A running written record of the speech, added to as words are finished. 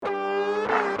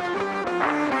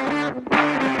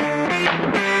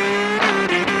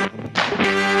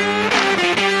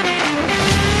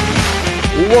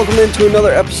welcome into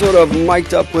another episode of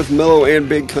Mic'd Up with Mello and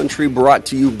Big Country, brought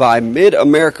to you by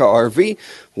Mid-America RV.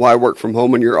 Why work from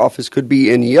home when your office could be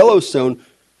in Yellowstone?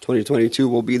 2022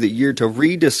 will be the year to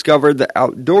rediscover the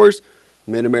outdoors.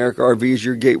 Mid-America RV is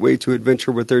your gateway to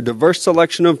adventure with their diverse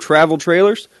selection of travel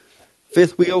trailers,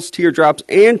 fifth wheels, teardrops,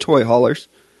 and toy haulers.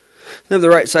 They have the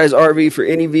right size RV for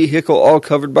any vehicle, all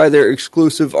covered by their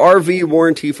exclusive RV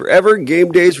warranty forever.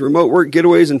 Game days, remote work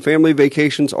getaways, and family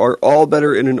vacations are all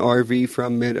better in an RV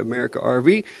from Mid-America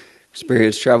RV.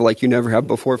 Experience travel like you never have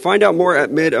before. Find out more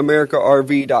at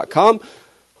midamericarv.com.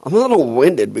 I'm a little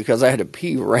winded because I had to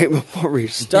pee right before we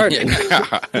started.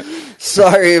 Yeah.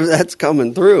 Sorry if that's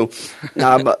coming through.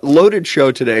 But loaded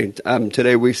show today.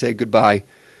 Today we say goodbye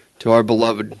to our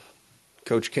beloved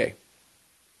Coach K.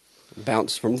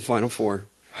 Bounce from the Final Four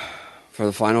for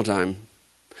the final time.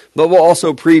 But we'll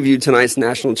also preview tonight's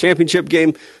national championship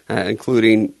game,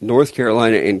 including North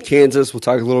Carolina and Kansas. We'll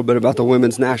talk a little bit about the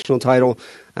women's national title.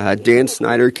 Dan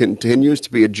Snyder continues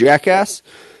to be a jackass.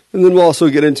 And then we'll also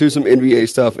get into some NBA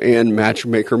stuff and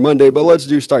Matchmaker Monday. But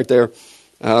let's start there.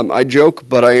 I joke,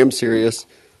 but I am serious.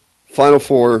 Final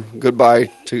Four, goodbye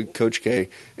to Coach K.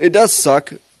 It does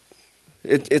suck.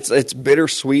 It's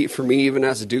bittersweet for me, even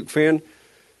as a Duke fan,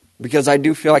 because I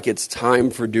do feel like it's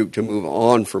time for Duke to move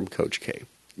on from Coach K.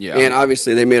 Yeah. And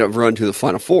obviously they made a run to the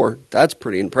Final Four. That's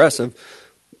pretty impressive.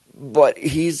 But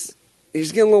he's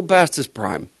getting a little past his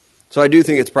prime. So I do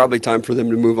think it's probably time for them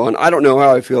to move on. I don't know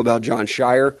how I feel about John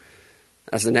Shire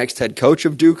as the next head coach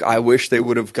of Duke. I wish they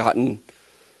would have gotten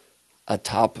a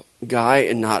top guy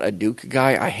and not a Duke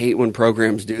guy. I hate when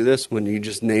programs do this, when you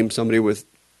just name somebody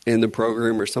within the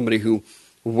program or somebody who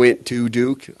went to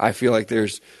Duke. I feel like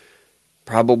there's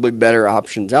probably better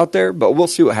options out there, but we'll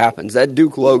see what happens. That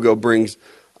Duke logo brings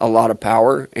a lot of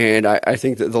power, and I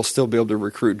think that they'll still be able to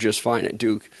recruit just fine at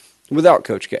Duke without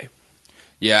Coach K.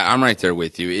 Yeah, I'm right there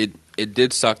with you. It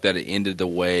did suck that it ended the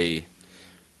way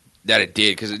that it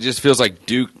did, because it just feels like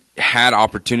Duke had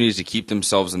opportunities to keep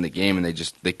themselves in the game,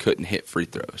 and they couldn't hit free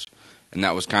throws, and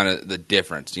that was kind of the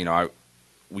difference. You know,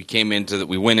 we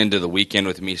went into the weekend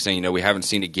with me saying, you know, we haven't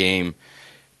seen a game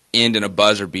end in a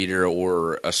buzzer beater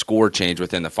or a score change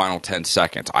within the final 10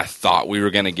 seconds. I thought we were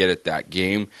going to get at that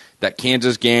game. That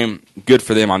Kansas game, good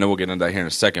for them. I know we'll get into that here in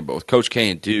a second. But with Coach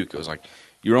K and Duke, it was like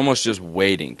you're almost just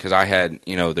waiting, because I had,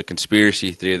 you know, the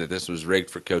conspiracy theory that this was rigged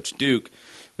for Coach Duke.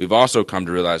 We've also come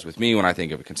to realize with me, when I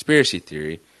think of a conspiracy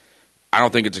theory, I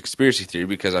don't think it's a conspiracy theory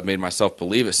because I've made myself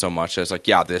believe it so much that it's like,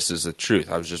 yeah, this is the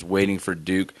truth. I was just waiting for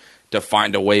Duke to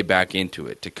find a way back into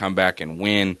it, to come back and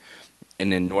win.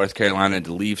 And then North Carolina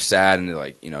to leave sad, and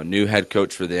like, you know, new head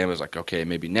coach for them. It was like, okay,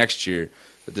 maybe next year,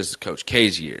 but this is Coach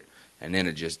K's year. And then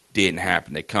it just didn't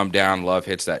happen. They come down, Love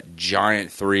hits that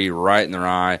giant three right in their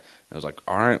eye. I was like,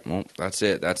 all right, well, that's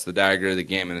it. That's the dagger of the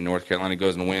game. And then North Carolina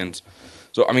goes and wins.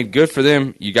 So, I mean, good for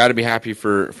them. You got to be happy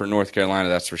for North Carolina,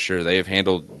 that's for sure. They have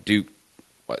handled Duke,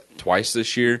 twice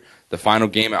this year. The final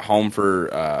game at home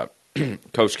for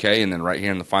Coach K, and then right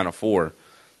here in the Final Four. I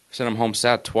sent them home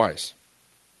sad twice.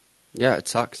 Yeah, it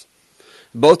sucks.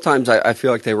 Both times I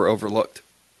feel like they were overlooked,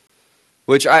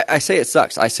 which I say it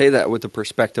sucks. I say that with the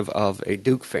perspective of a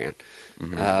Duke fan.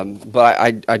 Mm-hmm.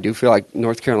 But I do feel like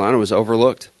North Carolina was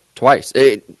overlooked twice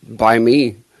by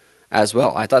me as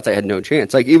well. I thought they had no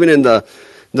chance. Like, even in the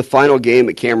final game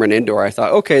at Cameron Indoor, I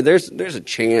thought, okay, there's a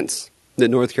chance that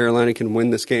North Carolina can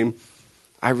win this game.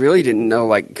 I really didn't know,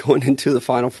 like, going into the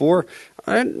Final Four,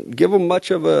 I didn't give them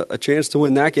much of a chance to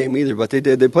win that game either, but they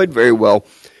did. They played very well.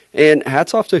 And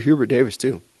hats off to Hubert Davis,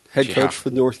 too, head coach for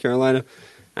North Carolina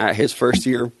his first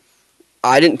year.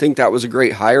 I didn't think that was a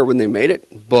great hire when they made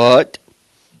it, but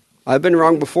I've been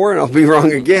wrong before, and I'll be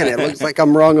wrong again. It looks like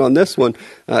I'm wrong on this one.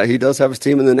 He does have his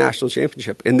team in the national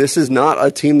championship, and this is not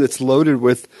a team that's loaded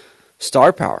with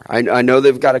star power. I know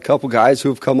they've got a couple guys who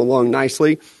have come along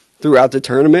nicely throughout the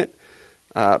tournament,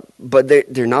 but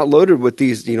they're not loaded with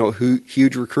these, you know,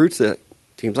 huge recruits that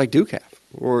teams like Duke have.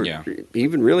 Or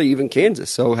even Kansas.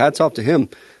 So hats off to him.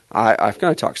 I've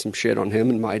kind of talked some shit on him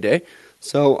in my day.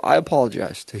 So I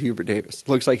apologize to Hubert Davis.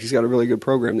 Looks like he's got a really good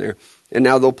program there. And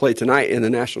now they'll play tonight in the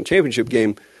national championship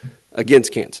game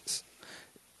against Kansas.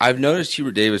 I've noticed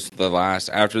Hubert Davis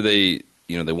after they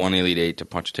won the Elite Eight to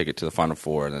punch a ticket to the Final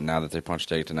Four, and then now that they punch a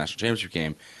ticket to the national championship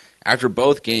game, after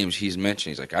both games he's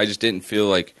mentioned, he's like, I just didn't feel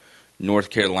like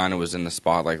North Carolina was in the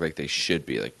spotlight like they should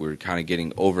be. Like, we were kind of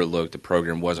getting overlooked. The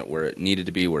program wasn't where it needed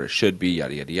to be, where it should be,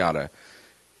 yada, yada, yada.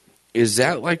 Is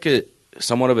that like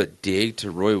somewhat of a dig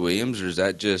to Roy Williams, or is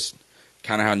that just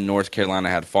kind of how North Carolina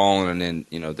had fallen, and then,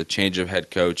 you know, the change of head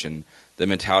coach and the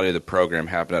mentality of the program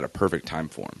happened at a perfect time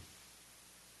for him?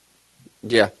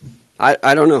 Yeah.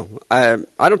 I don't know.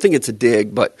 I don't think it's a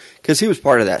dig, but because he was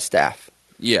part of that staff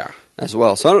Yeah. as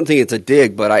well. So I don't think it's a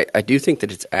dig, but I do think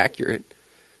that it's accurate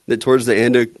that towards the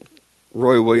end of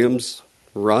Roy Williams'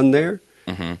 run there,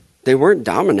 Mm-hmm. they weren't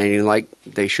dominating like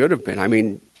they should have been. I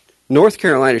mean, North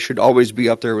Carolina should always be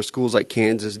up there with schools like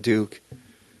Kansas, Duke,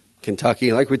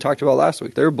 Kentucky, like we talked about last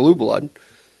week. They're blue blood.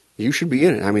 You should be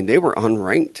in it. I mean, they were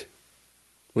unranked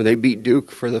when they beat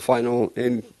Duke for the final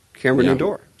in Cameron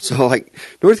Indoor. So, like,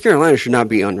 North Carolina should not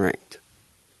be unranked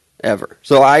ever.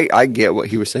 So I get what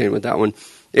he was saying with that one.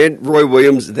 And Roy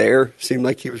Williams there seemed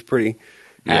like he was pretty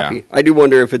happy. Yeah. I do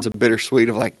wonder if it's a bittersweet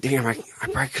of like, damn, I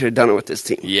probably could have done it with this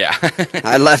team. Yeah.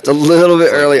 I left a little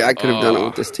bit early. I could have done it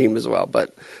with this team as well.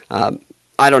 But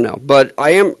I don't know. But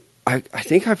I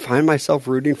think I find myself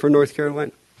rooting for North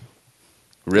Carolina.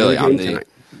 Really, In the game tonight.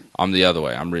 I'm the other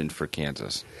way. I'm rooting for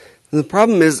Kansas. The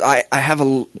problem is I have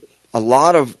a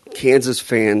lot of Kansas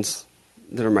fans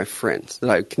that are my friends that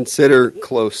I consider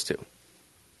close to.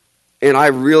 And I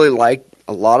really like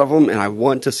a lot of them, and I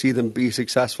want to see them be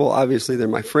successful. Obviously, they're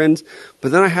my friends.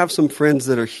 But then I have some friends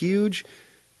that are huge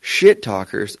shit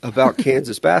talkers about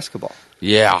Kansas basketball.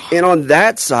 Yeah. And on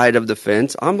that side of the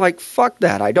fence, I'm like, fuck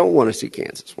that. I don't want to see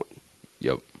Kansas win.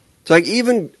 Yep. So, like,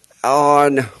 even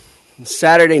on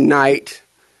Saturday night,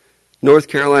 North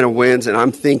Carolina wins, and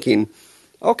I'm thinking,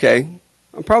 okay,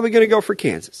 I'm probably going to go for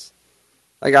Kansas.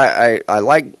 Like, I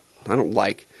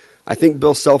think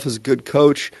Bill Self is a good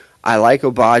coach. I like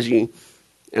Obagi,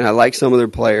 and I like some of their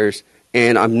players,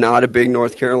 and I'm not a big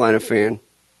North Carolina fan.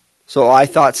 So I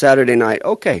thought Saturday night,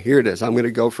 okay, here it is. I'm going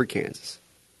to go for Kansas.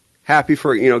 Happy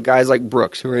for, guys like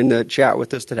Brooks who are in the chat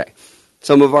with us today.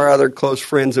 Some of our other close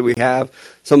friends that we have,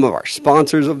 some of our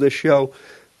sponsors of this show.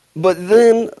 But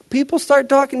then people start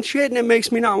talking shit, and it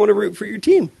makes me not want to root for your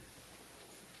team.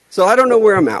 So I don't know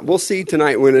where I'm at. We'll see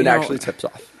tonight when it actually tips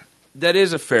off. That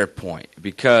is a fair point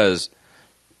because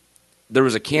there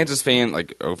was a Kansas fan,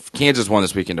 Kansas won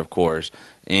this weekend, of course,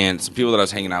 and some people that I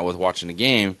was hanging out with watching the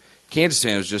game, Kansas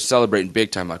fan was just celebrating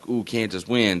big time, like, ooh, Kansas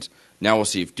wins. Now we'll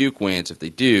see if Duke wins. If they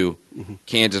do,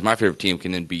 Kansas, my favorite team,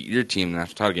 can then beat your team in the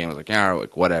national title game. I was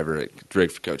like, whatever. It's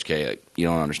rigged for Coach K. You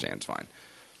don't understand. It's fine.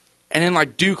 And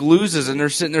then, Duke loses, and they're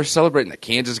sitting there celebrating that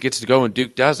Kansas gets to go and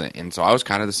Duke doesn't. And so I was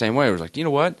kind of the same way. I was like, you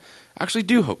know what? I actually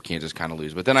do hope Kansas kind of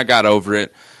loses. But then I got over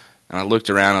it, and I looked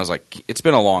around, and I was like, it's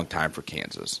been a long time for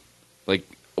Kansas.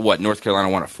 North Carolina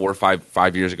won it 4 or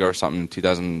 5 years ago or something,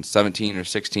 2017 or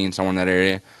 16, somewhere in that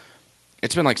area.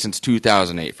 It's been since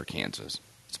 2008 for Kansas.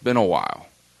 It's been a while.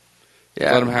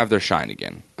 Yeah, Let them have their shine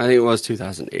again. I think it was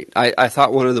 2008. I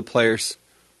thought one of the players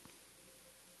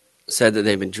said that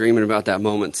they've been dreaming about that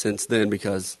moment since then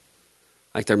because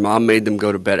their mom made them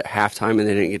go to bed at halftime and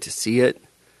they didn't get to see it.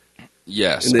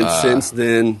 Yes. And then since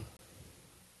then,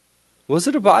 was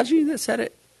it Obagi that said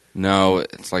it? No,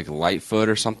 it's Lightfoot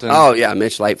or something. Oh, yeah,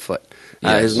 Mitch Lightfoot.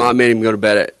 Yes. His mom made him go to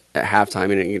bed at halftime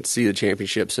and didn't get to see the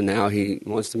championship, so now he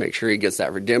wants to make sure he gets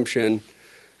that redemption.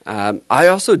 I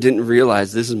also didn't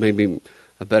realize, this is maybe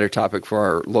a better topic for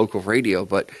our local radio,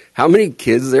 but how many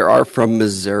kids there are from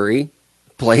Missouri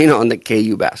playing on the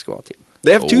KU basketball team.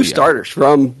 They have two starters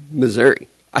from Missouri.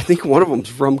 I think one of them's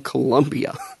from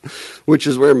Columbia, which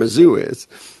is where Mizzou is.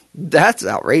 That's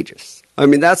outrageous. I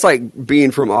mean, that's like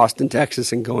being from Austin,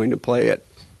 Texas, and going to play at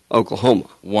Oklahoma.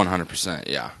 100%,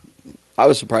 yeah. I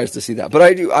was surprised to see that. But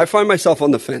I find myself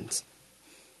on the fence.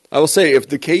 I will say, if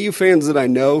the KU fans that I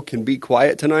know can be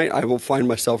quiet tonight, I will find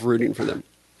myself rooting for them.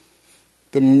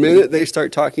 The minute they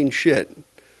start talking shit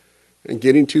and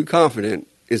getting too confident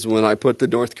is when I put the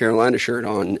North Carolina shirt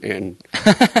on and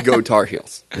go Tar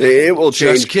Heels. It will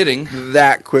change Just kidding.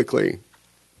 that quickly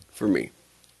for me.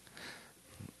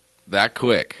 That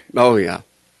quick. Oh, yeah.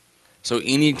 So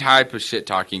any type of shit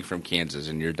talking from Kansas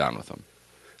and you're done with them.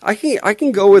 I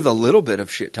can go with a little bit of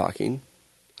shit talking.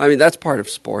 I mean, that's part of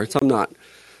sports. I'm not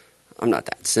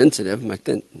that sensitive. My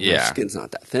skin's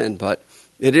not that thin, but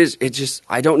it's just,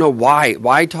 I don't know why.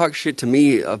 Why talk shit to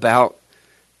me about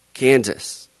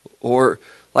Kansas or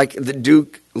like the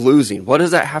Duke losing? What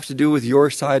does that have to do with your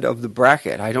side of the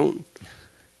bracket? I don't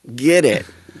get it.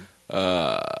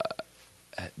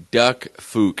 Duck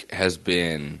Fook has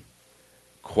been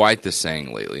quite the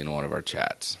saying lately in one of our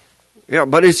chats. Yeah,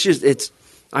 but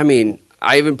I mean,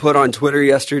 I even put on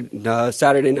Twitter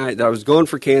Saturday night that I was going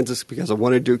for Kansas because I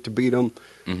wanted Duke to beat them.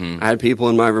 Mm-hmm. I had people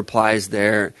in my replies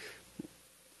there.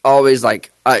 Always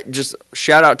just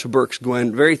shout out to Burks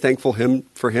Gwen. Very thankful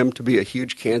for him to be a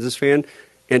huge Kansas fan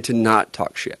and to not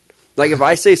talk shit. Like if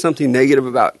I say something negative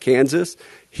about Kansas,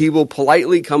 he will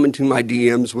politely come into my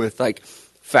DMs with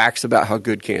facts about how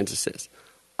good Kansas is.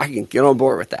 I can get on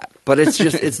board with that. But it's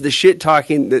just it's the shit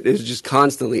talking that is just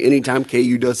constantly. Anytime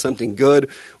KU does something good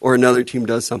or another team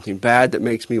does something bad, that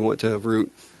makes me want to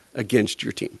root against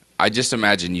your team. I just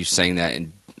imagine you saying that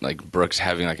and like Brooks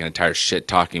having like an entire shit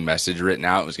talking message written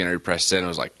out. It was going to press send. I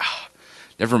was like,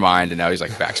 never mind. And now he's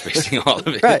like backspacing all of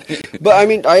it. Right. But I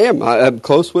mean, I'm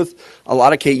close with a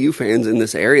lot of KU fans in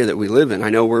this area that we live in. I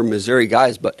know we're Missouri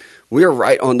guys, but we're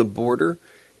right on the border.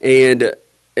 And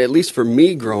at least for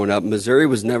me growing up, Missouri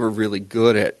was never really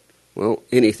good at, well,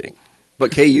 anything.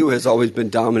 But KU has always been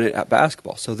dominant at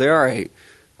basketball. So there are a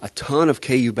ton of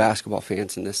KU basketball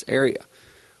fans in this area,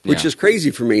 which is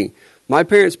crazy for me. My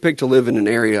parents picked to live in an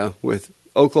area with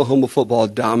Oklahoma football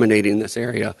dominating this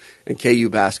area and KU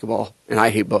basketball, and I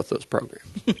hate both those programs.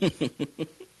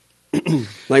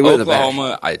 Like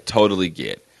Oklahoma, I totally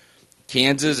get.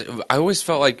 Kansas, I always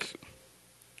felt like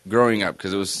growing up,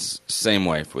 because it was the same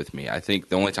way with me. I think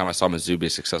the only time I saw Mizzou be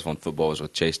successful in football was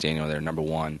with Chase Daniel. They're number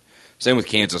one. Same with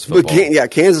Kansas football. But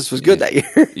Kansas was good that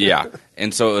year. Yeah,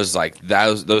 and so it was like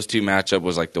those two matchup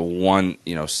was like the one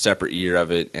separate year of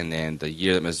it, and then the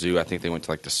year that Mizzou, I think they went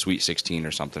to like the Sweet 16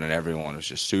 or something, and everyone was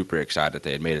just super excited that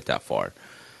they had made it that far.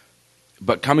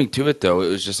 But coming to it though, it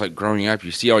was just like growing up,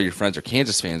 you see all your friends are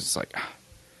Kansas fans. It's like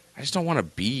I just don't want to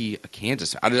be a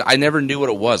Kansas fan. I never knew what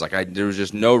it was. Like there was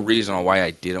just no reason on why I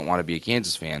didn't want to be a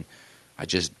Kansas fan. I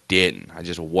just didn't. I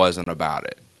just wasn't about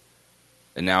it.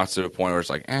 And now it's to the point where it's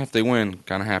like, if they win,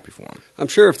 kind of happy for them. I'm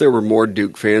sure if there were more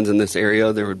Duke fans in this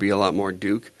area, there would be a lot more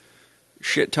Duke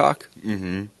shit talk.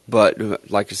 Mm-hmm. But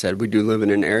like I said, we do live in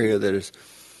an area that is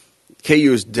 –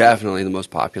 KU is definitely the most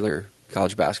popular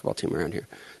college basketball team around here.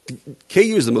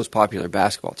 KU is the most popular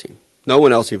basketball team. No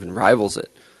one else even rivals it.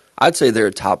 I'd say they're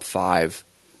a top 5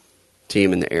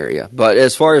 team in the area. But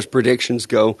as far as predictions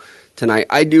go tonight,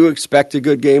 I do expect a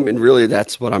good game, and really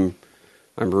that's what I'm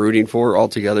rooting for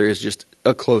altogether is just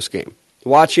a close game.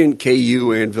 Watching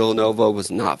KU and Villanova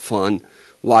was not fun.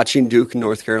 Watching Duke and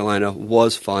North Carolina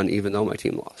was fun, even though my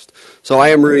team lost. So I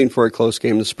am rooting for a close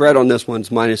game. The spread on this one's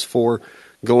 -4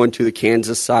 going to the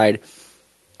Kansas side.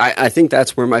 I think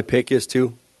that's where my pick is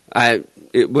too.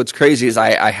 What's crazy is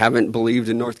I haven't believed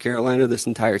in North Carolina this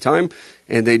entire time,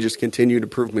 and they just continue to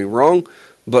prove me wrong.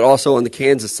 But also on the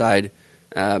Kansas side,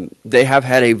 they have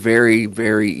had a very,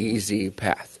 very easy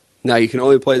path. Now, you can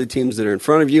only play the teams that are in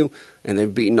front of you, and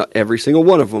they've beaten every single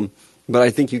one of them. But I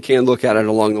think you can look at it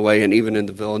along the way, and even in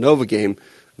the Villanova game,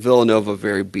 Villanova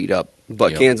very beat up.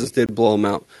 But Kansas did blow them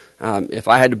out. If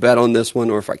I had to bet on this one,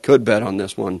 or if I could bet on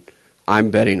this one, I'm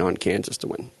betting on Kansas to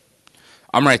win.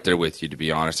 I'm right there with you, to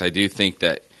be honest. I do think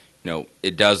that,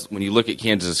 it does, when you look at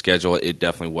Kansas' schedule, it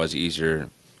definitely was easier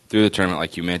through the tournament,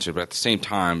 like you mentioned. But at the same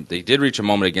time, they did reach a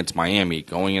moment against Miami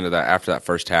going into that after that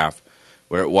first half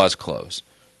where it was close.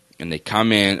 And they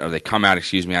come out of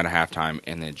halftime,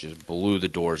 and then just blew the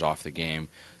doors off the game.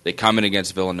 They come in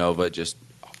against Villanova, just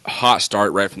a hot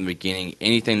start right from the beginning.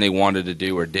 Anything they wanted to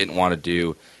do or didn't want to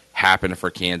do happened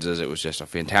for Kansas. It was just a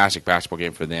fantastic basketball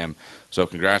game for them. So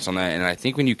congrats on that. And I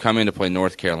think when you come in to play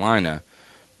North Carolina,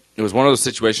 it was one of those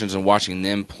situations in watching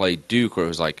them play Duke where it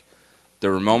was like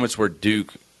there were moments where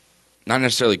Duke not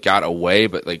necessarily got away,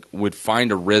 but like would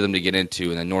find a rhythm to get into,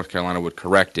 and then North Carolina would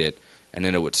correct it. And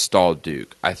then it would stall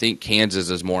Duke. I think Kansas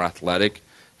is more athletic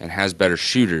and has better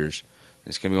shooters.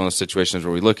 It's going to be one of those situations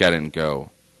where we look at it and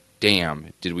go,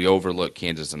 damn, did we overlook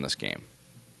Kansas in this game?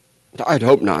 I'd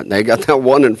hope not. They got that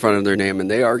one in front of their name,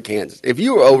 and they are Kansas. If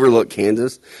you overlook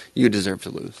Kansas, you deserve to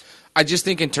lose. I just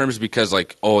think in terms because,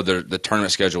 the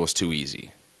tournament schedule was too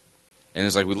easy. And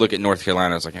it's like we look at North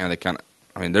Carolina, it's like,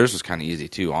 theirs was kind of easy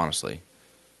too, honestly.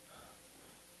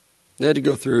 They had to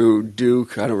go through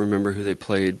Duke. I don't remember who they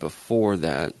played before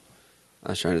that. I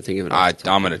was trying to think of it.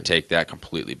 I'm going to take that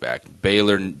completely back.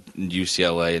 Baylor,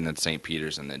 UCLA, and then St.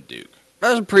 Peter's, and then Duke.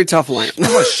 That was a pretty tough line. I'm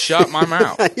going to shut my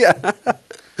mouth. Yeah.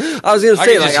 I was going to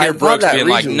say, I hear Brooks being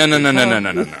like, no.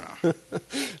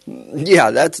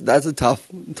 Yeah, that's a tough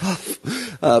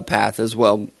path as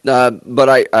well.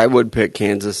 But I would pick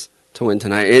Kansas to win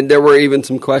tonight. And there were even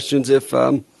some questions if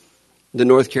the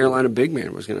North Carolina big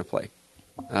man was going to play.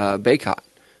 Bacot,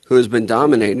 who has been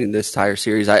dominating this entire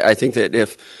series. I think that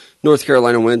if North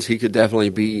Carolina wins, he could definitely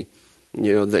be, the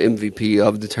MVP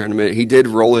of the tournament. He did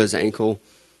roll his ankle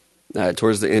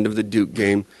towards the end of the Duke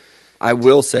game. I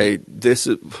will say this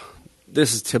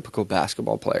is typical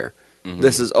basketball player. Mm-hmm.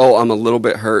 This is, I'm a little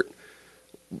bit hurt.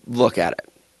 Look at it.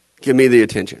 Give me the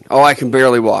attention. I can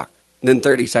barely walk. Then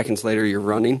 30 seconds later, you're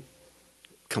running.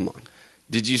 Come on.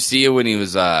 Did you see it when he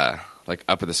was up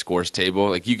at the scores table?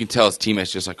 Like, you can tell his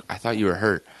teammates just like, I thought you were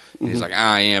hurt. And he's like,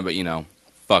 I am, but,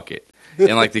 fuck it.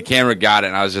 and like the camera got it,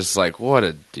 and I was just like, "What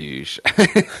a douche!"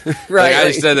 Right. I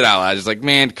just said it out loud. I was like,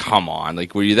 "Man, come on!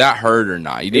 Like, were you that hurt or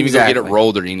not? You didn't even go get it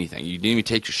rolled or anything. You didn't even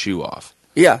take your shoe off."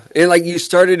 Yeah, and like you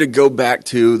started to go back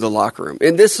to the locker room.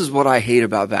 And this is what I hate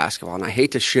about basketball, and I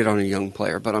hate to shit on a young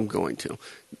player, but I'm going to.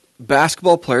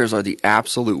 Basketball players are the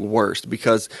absolute worst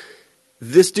because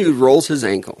this dude rolls his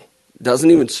ankle,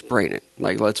 doesn't even sprain it.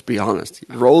 Like, let's be honest. He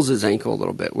rolls his ankle a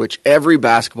little bit, which every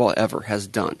basketball ever has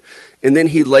done. And then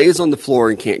he lays on the floor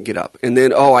and can't get up. And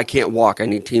then, I can't walk. I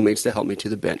need teammates to help me to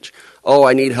the bench.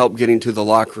 I need help getting to the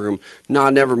locker room. Nah,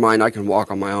 never mind. I can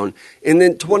walk on my own. And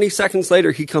then 20 seconds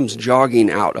later, he comes jogging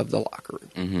out of the locker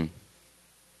room. Mm-hmm.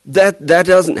 That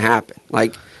doesn't happen.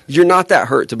 Like, you're not that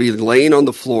hurt to be laying on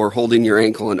the floor holding your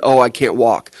ankle and, I can't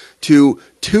walk, to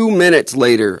 2 minutes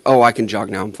later, I can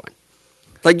jog now, I'm fine.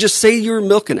 Like, just say you're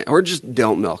milking it or just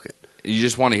don't milk it. You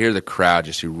just want to hear the crowd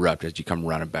just erupt as you come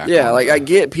running back. Yeah, like I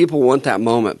get people want that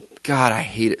moment. God, I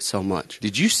hate it so much.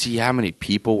 Did you see how many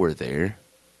people were there?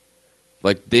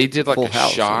 Like, they did like Full a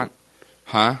house, shot.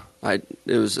 Huh? It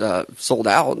was sold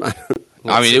out.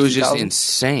 I mean, it was just 60,000?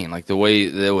 insane, like the way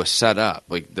that it was set up.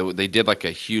 Like they did like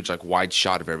a huge, like wide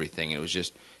shot of everything. It was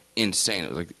just insane. It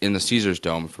was like in the Caesars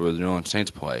Dome for the New Orleans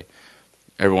Saints play.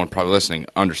 Everyone probably listening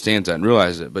understands that and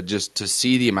realizes it, but just to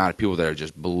see the amount of people there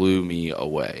just blew me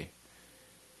away.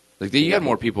 Like you had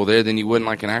more people there than you would in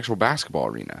like an actual basketball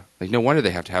arena. Like no wonder they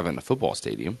have to have it in a football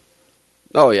stadium.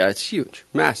 Oh yeah, it's huge,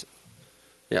 massive.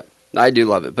 Yeah, I do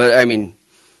love it, but I mean,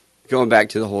 going back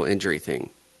to the whole injury thing.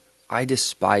 I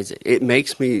despise it. It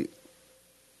makes me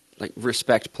like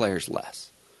respect players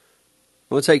less.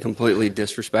 I won't say completely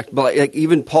disrespect, but like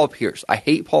even Paul Pierce. I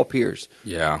hate Paul Pierce.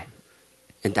 Yeah.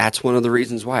 And that's one of the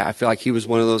reasons why. I feel like he was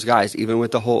one of those guys, even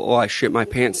with the whole, I shit my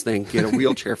pants thing, get a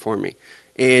wheelchair for me.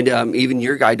 And even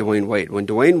your guy, Dwayne Wade. When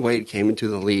Dwayne Wade came into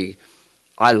the league,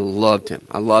 I loved him.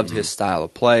 I loved his style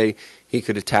of play. He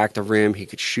could attack the rim. He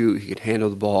could shoot. He could handle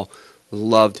the ball.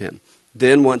 Loved him.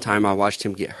 Then one time I watched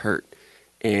him get hurt.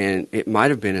 And it might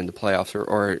have been in the playoffs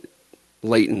or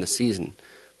late in the season.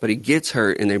 But he gets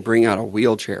hurt, and they bring out a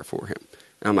wheelchair for him.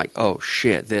 And I'm like, oh,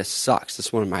 shit, this sucks. This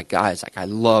is one of my guys. Like, I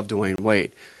love Dwayne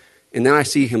Wade. And then I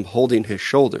see him holding his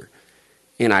shoulder.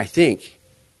 And I think,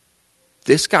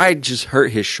 this guy just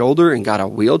hurt his shoulder and got a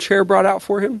wheelchair brought out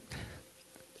for him?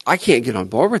 I can't get on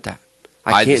board with that.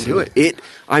 I can't do it.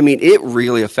 It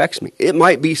really affects me. It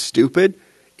might be stupid.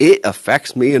 It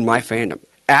affects me and my fandom.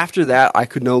 After that, I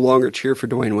could no longer cheer for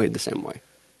Dwayne Wade the same way.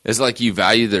 It's like you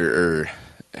value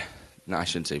no, I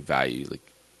shouldn't say value. Like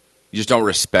you just don't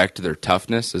respect their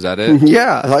toughness. Is that it?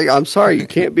 Yeah. Like, I'm sorry. You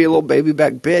can't be a little baby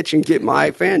back bitch and get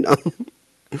my fandom.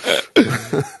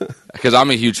 Because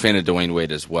I'm a huge fan of Dwayne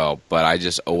Wade as well, but I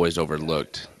just always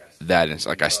overlooked that. And it's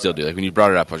like I still do. Like when you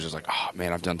brought it up, I was just like, oh,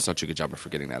 man, I've done such a good job of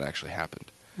forgetting that actually happened.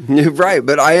 Right,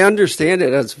 but I understand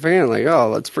it as a fan. Like,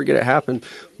 let's forget it happened.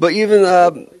 But even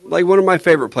like one of my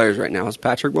favorite players right now is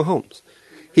Patrick Mahomes.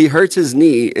 He hurts his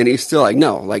knee, and he's still like,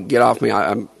 no, like get off me.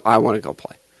 I want to go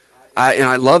play. And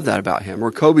I love that about him.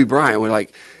 Or Kobe Bryant would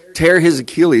like tear his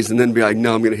Achilles and then be like,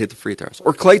 no, I'm going to hit the free throws.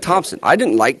 Or Klay Thompson. I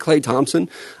didn't like Klay Thompson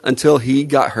until he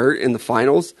got hurt in the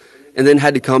finals and then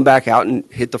had to come back out and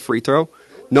hit the free throw.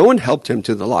 No one helped him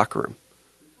to the locker room.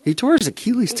 He tore his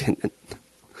Achilles tendon.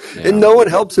 Yeah. And no one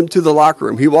helps him to the locker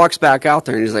room. He walks back out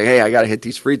there and he's like, hey, I got to hit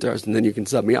these free throws and then you can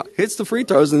sub me out. Hits the free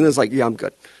throws and then it's like, yeah, I'm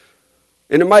good.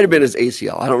 And it might have been his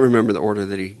ACL. I don't remember the order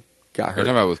that he got hurt. You're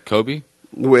talking about with Kobe?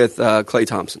 With Klay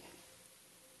Thompson.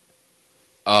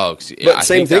 Oh, but I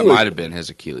same think thing that might have been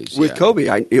his Achilles. With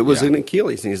Kobe, it was an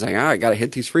Achilles. And he's like, I got to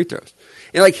hit these free throws.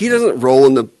 And like he doesn't roll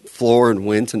on the floor and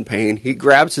wince in pain. He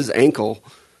grabs his ankle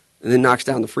and then knocks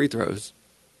down the free throws.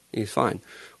 He's fine.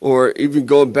 Or even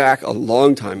going back a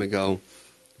long time ago,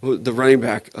 the running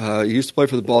back he used to play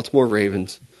for the Baltimore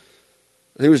Ravens.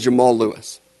 I think it was Jamal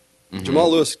Lewis. Mm-hmm.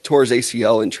 Jamal Lewis tore his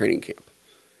ACL in training camp.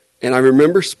 And I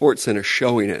remember SportsCenter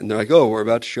showing it, and they're like, oh, we're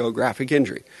about to show a graphic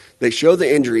injury. They show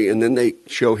the injury, and then they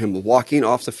show him walking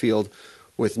off the field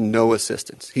with no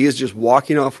assistance. He is just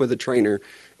walking off with a trainer.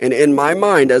 And in my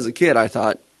mind, as a kid, I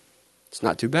thought, it's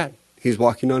not too bad. He's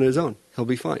walking on his own. He'll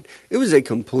be fine. It was a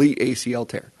complete ACL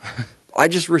tear. I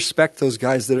just respect those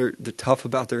guys that are tough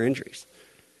about their injuries.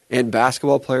 And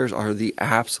basketball players are the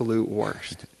absolute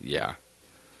worst. Yeah.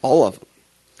 All of them.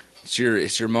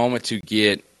 It's your moment to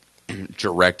get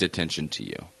direct attention to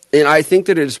you. And I think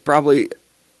that it is probably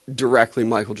directly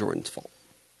Michael Jordan's fault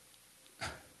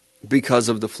because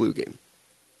of the flu game.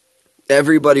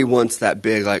 Everybody wants that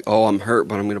big, like, oh, I'm hurt,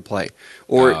 but I'm going to play.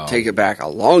 Or take it back a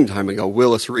long time ago,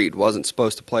 Willis Reed wasn't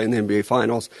supposed to play in the NBA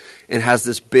Finals and has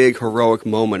this big heroic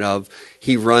moment of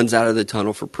he runs out of the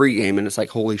tunnel for pregame, and it's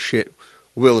like, holy shit,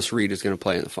 Willis Reed is going to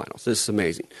play in the finals. This is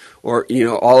amazing. Or,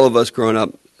 all of us growing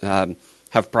up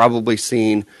have probably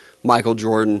seen Michael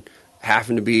Jordan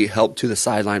having to be helped to the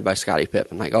sideline by Scottie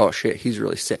Pippen. Like, oh, shit, he's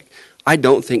really sick. I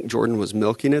don't think Jordan was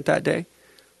milking it that day,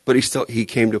 but he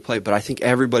came to play. But I think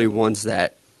everybody wants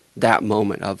that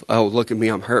moment of, oh, look at me,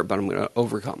 I'm hurt, but I'm going to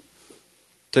overcome.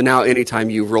 So now anytime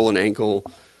you roll an ankle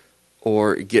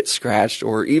or get scratched,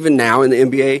 or even now in the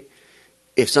NBA,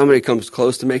 if somebody comes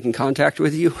close to making contact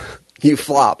with you, you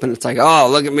flop. And it's like, oh,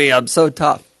 look at me, I'm so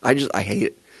tough. I hate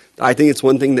it. I think it's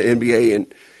one thing the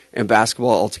NBA and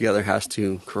basketball altogether has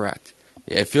to correct.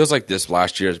 Yeah, it feels like this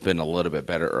last year has been a little bit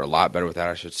better, or a lot better with that,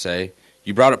 I should say.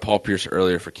 You brought up Paul Pierce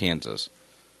earlier for Kansas.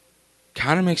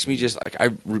 Kind of makes me just like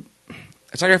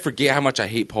it's like I forget how much I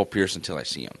hate Paul Pierce until I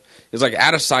see him. It's like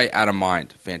out of sight, out of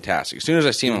mind. Fantastic. As soon as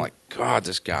I see him, I'm like, God,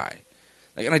 this guy.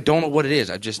 Like, and I don't know what it is.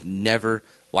 I've just never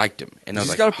liked him. And I was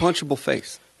He's like, got a punchable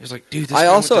face. It's like, dude, this I guy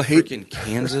also went to hate freaking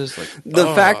Kansas. Like,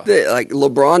 the fact that like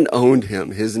LeBron owned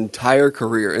him his entire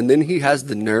career, and then he has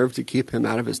the nerve to keep him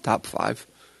out of his top 5.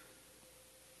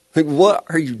 Like, what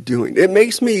are you doing? It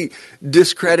makes me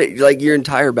discredit like your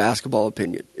entire basketball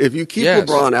opinion. If you keep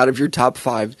LeBron out of your top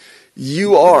 5,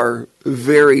 you are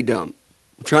very dumb.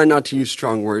 I'm trying not to use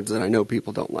strong words that I know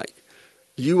people don't like.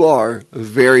 You are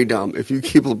very dumb if you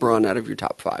keep LeBron out of your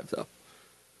top 5, though.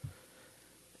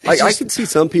 I could see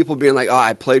some people being like, oh,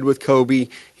 I played with Kobe.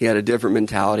 He had a different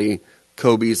mentality.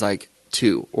 Kobe's like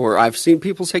 2. Or I've seen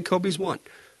people say Kobe's 1.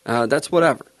 That's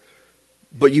whatever.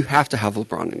 But you have to have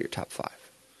LeBron in your top 5.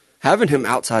 Having him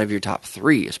outside of your top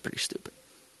 3 is pretty stupid.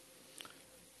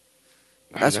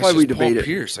 That's why we debate Paul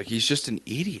Pierce. Like, he's just an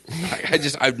idiot.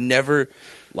 I've never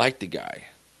liked the guy.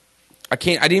 I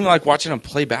didn't even like watching him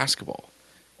play basketball.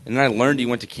 And then I learned he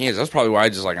went to Kansas. That's probably why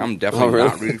I'm definitely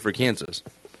not rooting for Kansas.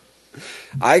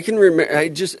 I can remember.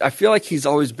 I feel like he's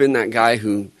always been that guy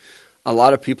who a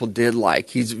lot of people did like.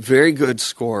 He's a very good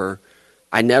scorer.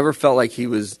 I never felt like he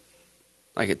was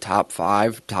like a top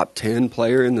 5, top 10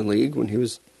 player in the league when he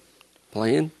was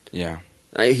playing. Yeah,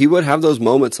 he would have those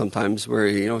moments sometimes where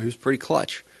he was pretty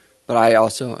clutch. But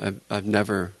I've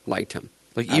never liked him.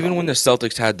 Like even when the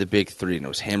Celtics had the big 3, and it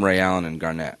was him, Ray Allen, and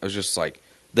Garnett, I was just like,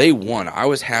 they won. I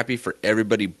was happy for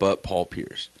everybody but Paul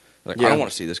Pierce. Like, I don't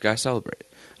want to see this guy celebrate.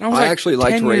 I actually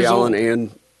liked Ray Allen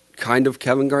and kind of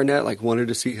Kevin Garnett. Like, wanted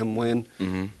to see him win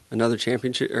another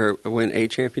championship or win a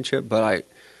championship, but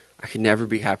I could never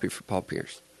be happy for Paul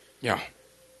Pierce. Yeah,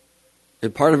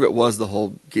 and part of it was the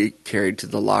whole get carried to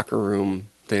the locker room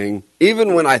thing.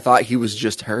 Even when I thought he was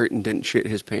just hurt and didn't shit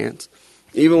his pants,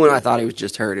 even when I thought he was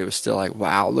just hurt, it was still like,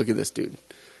 wow, look at this dude.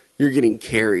 You're getting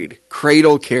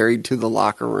cradle carried to the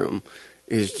locker room.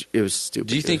 It was stupid.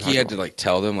 Do you think he had to like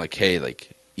tell them like, hey,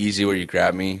 like, easy where you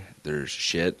grab me, there's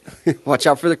shit? Watch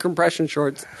out for the compression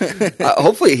shorts.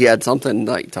 Hopefully he had something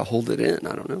like to hold it in.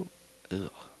 I don't know.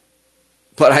 Ugh.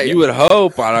 But you would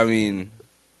hope. I mean,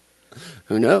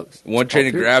 who knows? One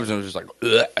trainer grabs him and just like,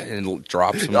 ugh, and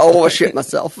drops him. Oh, I shit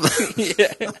myself.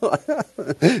 Yeah.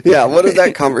 Yeah, what is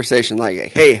that conversation like?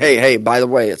 Hey, by the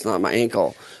way, it's not my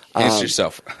ankle. Against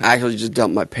yourself. I actually just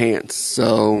dumped my pants,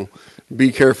 so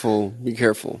be careful. Be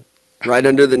careful. Right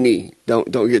under the knee. Don't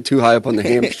get too high up on the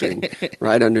hamstring.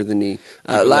 Right under the knee.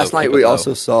 Last night we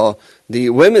also saw the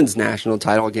women's national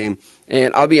title game,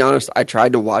 and I'll be honest, I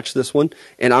tried to watch this one,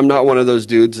 and I'm not one of those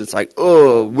dudes that's like,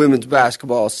 oh, women's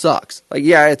basketball sucks. Like,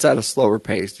 yeah, it's at a slower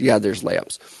pace. Yeah, there's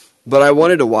layups. But I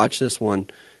wanted to watch this one,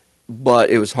 but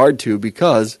it was hard to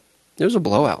because it was a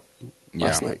blowout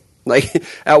last night. Like,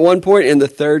 at one point in the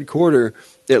third quarter,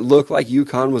 it looked like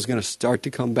UConn was going to start to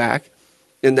come back,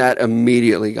 and that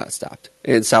immediately got stopped.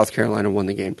 And South Carolina won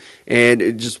the game.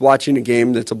 And just watching a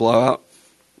game that's a blowout,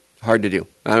 hard to do.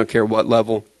 I don't care what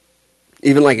level.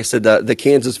 Even like I said, the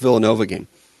Kansas-Villanova game.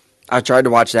 I tried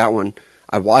to watch that one.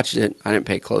 I watched it. I didn't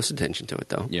pay close attention to it,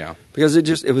 though. Yeah. Because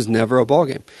it was never a ball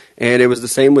game. And it was the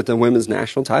same with the women's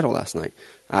national title last night.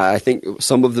 I think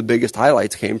some of the biggest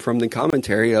highlights came from the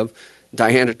commentary of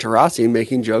Diana Taurasi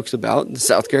making jokes about the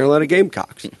South Carolina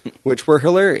Gamecocks, which were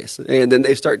hilarious. And then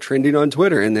they start trending on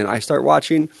Twitter, and then I start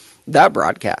watching that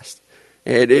broadcast.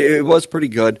 And it was pretty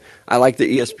good. I like that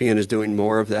ESPN is doing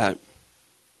more of that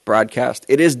broadcast.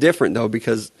 It is different, though,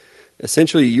 because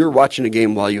essentially you're watching a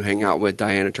game while you hang out with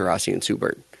Diana Taurasi and Sue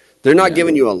Bird. They're not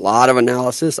giving you a lot of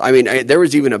analysis. I mean, there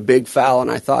was even a big foul,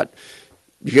 and I thought,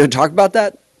 you're going to talk about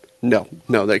that? No,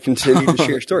 they continue to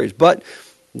share stories. But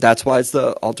that's why it's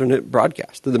the alternate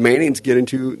broadcast. The Mannings get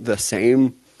into the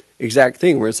same exact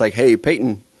thing where it's like, hey,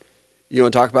 Peyton, you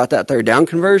want to talk about that third down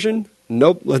conversion?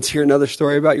 Nope. Let's hear another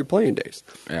story about your playing days.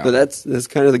 Yeah. But that's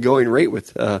kind of the going rate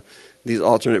with these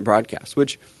alternate broadcasts,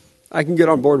 which I can get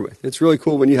on board with. It's really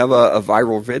cool when you have a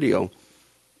viral video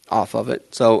off of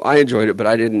it. So I enjoyed it, but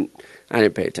I didn't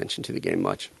pay attention to the game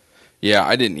much. Yeah,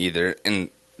 I didn't either, and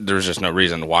there was just no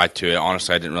reason why to it.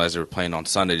 Honestly, I didn't realize they were playing on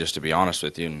Sunday, just to be honest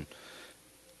with you. And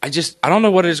I don't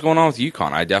know what is going on with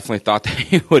UConn. I definitely thought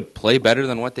they would play better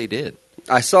than what they did.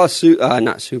 I saw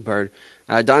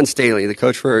Don Staley, the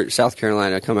coach for South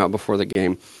Carolina, come out before the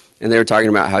game, and they were talking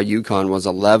about how UConn was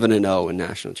 11-0 in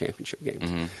national championship games.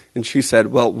 Mm-hmm. And she said,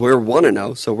 well, we're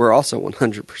 1-0, so we're also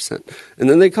 100%. And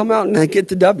then they come out and they get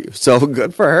the W. So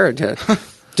good for her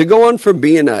to go on from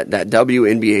being that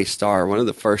WNBA star, one of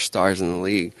the first stars in the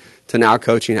league, to now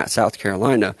coaching at South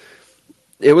Carolina.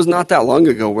 It was not that long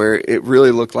ago where it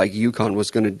really looked like UConn was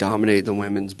going to dominate the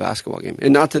women's basketball game.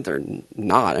 And not that they're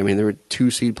not. I mean, they were 2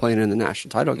 seed playing in the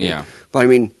national title game. Yeah. But, I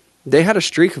mean, they had a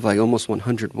streak of like almost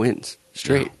 100 wins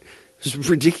straight. Yeah. It was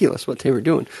ridiculous what they were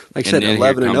doing. Like I said,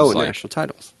 11-0 in national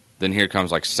titles. Then here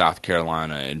comes like South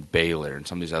Carolina and Baylor and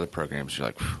some of these other programs. You're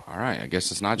like, all right, I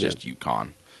guess it's not just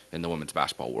UConn in the women's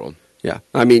basketball world. Yeah.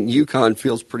 I mean, UConn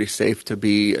feels pretty safe to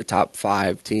be a top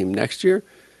 5 team next year.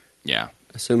 Yeah.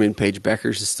 Assuming Paige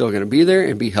Beckers is still going to be there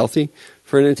and be healthy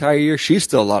for an entire year. She's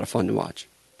still a lot of fun to watch.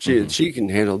 She can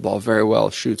handle the ball very well,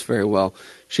 shoots very well.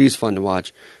 She's fun to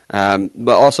watch. But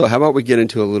also, how about we get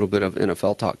into a little bit of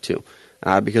NFL talk too?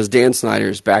 Because Dan Snyder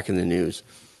is back in the news.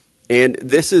 And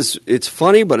it's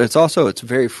funny, but it's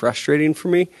very frustrating for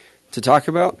me to talk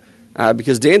about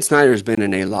because Dan Snyder has been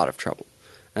in a lot of trouble.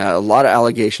 A lot of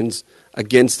allegations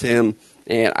against him,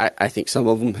 and I think some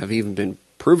of them have even been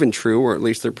proven true, or at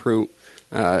least they're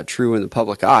true in the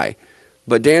public eye.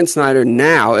 But Dan Snyder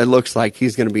now, it looks like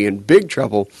he's going to be in big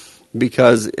trouble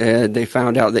because they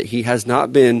found out that he has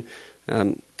not been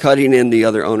cutting in the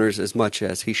other owners as much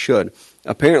as he should.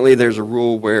 Apparently, there's a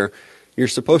rule where you're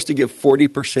supposed to give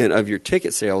 40% of your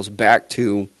ticket sales back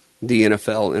to the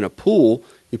NFL in a pool.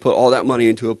 You put all that money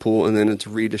into a pool, and then it's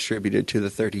redistributed to the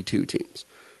 32 teams.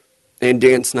 And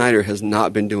Dan Snyder has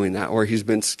not been doing that, or he's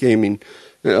been skimming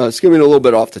a little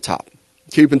bit off the top,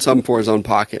 keeping some for his own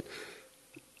pocket.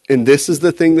 And this is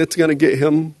the thing that's going to get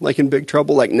him like in big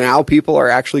trouble. Like now people are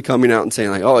actually coming out and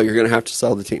saying like, oh, you're going to have to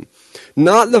sell the team.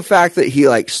 Not the fact that he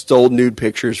like stole nude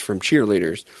pictures from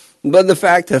cheerleaders, but the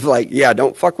fact of like, yeah,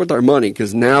 don't fuck with our money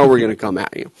because now we're going to come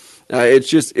at you.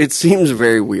 It seems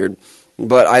very weird,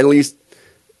 but I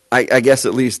guess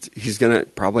at least he's going to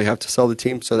probably have to sell the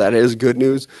team, so that is good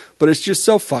news. But it's just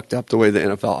so fucked up the way the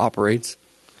NFL operates.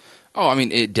 Oh, I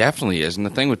mean, it definitely is. And the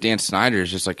thing with Dan Snyder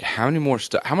is just like how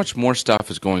much more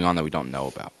stuff is going on that we don't know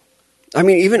about? I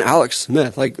mean, even Alex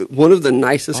Smith, like one of the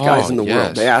nicest guys in the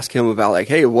world, they ask him about like,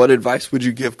 hey, what advice would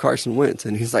you give Carson Wentz?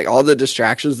 And he's like, all the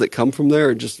distractions that come from there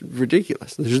are just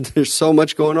ridiculous. There's so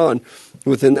much going on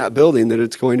within that building that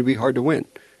it's going to be hard to win.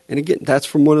 And again, that's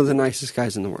from one of the nicest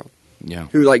guys in the world. Yeah.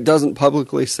 Who like doesn't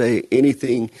publicly say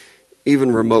anything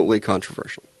even remotely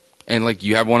controversial. And like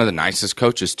you have one of the nicest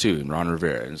coaches too, in Ron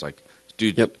Rivera. And it's like,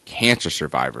 dude, cancer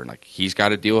survivor, and like he's got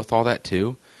to deal with all that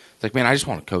too. It's like, man, I just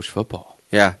want to coach football.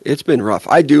 Yeah, it's been rough.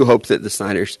 I do hope that the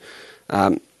Snyders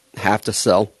have to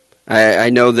sell. I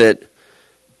know that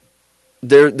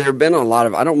there have been a lot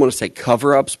of, I don't want to say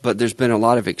cover-ups, but there's been a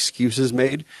lot of excuses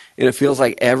made. And it feels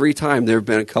like every time there have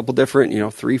been a couple different,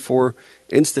 3-4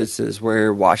 instances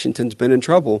where Washington's been in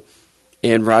trouble.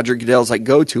 And Roger Goodell's like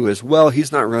go-to is, well,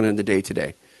 he's not running the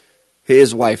day-to-day.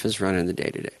 His wife is running the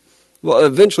day-to-day. Well,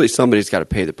 eventually somebody's got to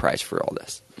pay the price for all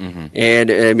this. Mm-hmm. And,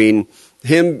 I mean,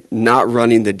 him not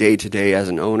running the day-to-day as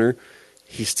an owner,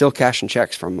 he's still cashing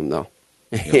checks from them, though.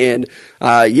 Yep.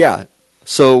 And,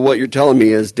 so what you're telling me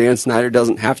is Dan Snyder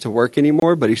doesn't have to work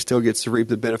anymore, but he still gets to reap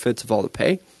the benefits of all the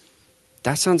pay?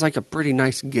 That sounds like a pretty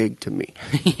nice gig to me.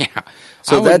 Yeah.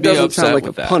 So that doesn't sound like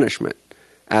a punishment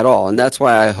at all. And that's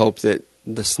why I hope that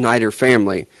the Snyder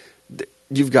family,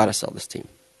 you've got to sell this team.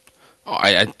 Oh,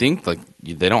 I think like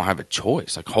they don't have a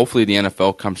choice. Like hopefully the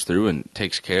NFL comes through and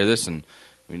takes care of this. And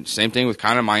I mean, same thing with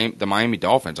kind of the Miami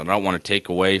Dolphins. I don't want to take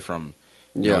away from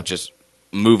just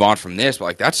move on from this, but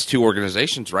like that's 2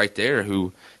 organizations right there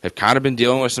who have kind of been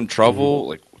dealing with some trouble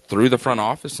like through the front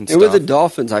office and stuff. And with the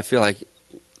Dolphins, I feel like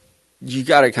you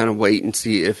got to kind of wait and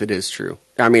see if it is true.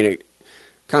 I mean, it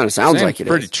kind of sounds like it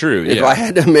pretty is. True. If I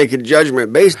had to make a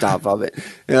judgment based off of it,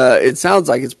 it sounds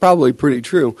like it's probably pretty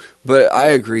true. But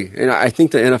I agree, and I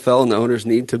think the NFL and the owners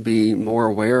need to be more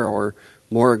aware or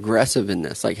more aggressive in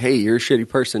this. Like, hey, you're a shitty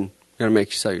person, going to make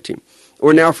you sell your team.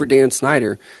 Or now for Dan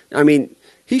Snyder, I mean,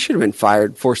 he should have been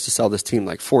fired, forced to sell this team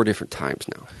like 4 different times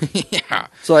now. Yeah.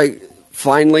 So, like,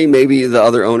 finally, maybe the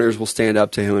other owners will stand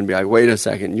up to him and be like, wait a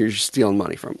second, you're just stealing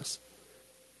money from us.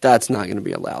 That's not going to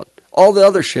be allowed. All the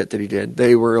other shit that he did,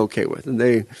 they were okay with, and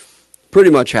they pretty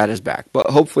much had his back.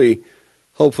 But hopefully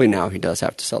now he does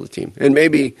have to sell the team. And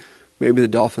maybe the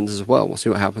Dolphins as well. We'll see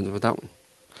what happens with that one.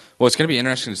 Well, it's going to be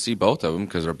interesting to see both of them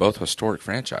because they're both historic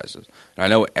franchises. And I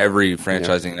know every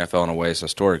franchise in the NFL in a way is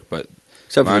historic, but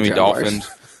Except for Miami the Jaguars. Dolphins,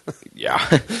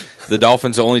 yeah, the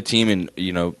Dolphins, the only team in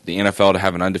the NFL to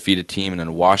have an undefeated team, and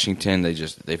then Washington,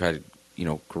 they've had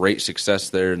great success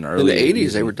there in the early in the 80s.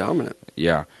 and They were dominant.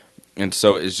 Yeah, and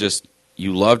so it's just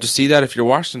you love to see that if you're a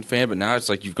Washington fan, but now it's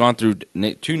like you've gone through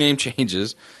two name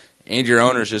changes, and your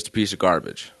owner's just a piece of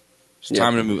garbage. It's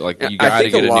time to move. Like you got to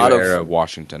get a new era of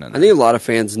Washington in there. I think a lot of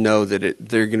fans know that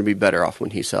they're going to be better off when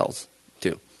he sells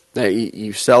too. Now,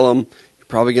 you sell him, you're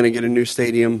probably going to get a new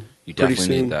stadium. You pretty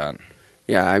definitely soon. need that.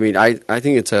 Yeah, I mean, I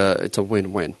think it's a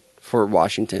win-win for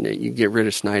Washington. You get rid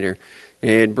of Snyder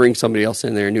and bring somebody else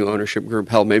in there, a new ownership group.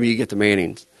 Hell, maybe you get the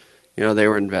Mannings. They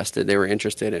were invested. They were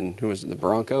interested in, who was it, the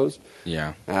Broncos?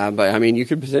 Yeah. But, I mean, you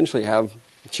could potentially have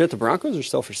 – the Broncos are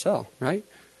still for sale, right?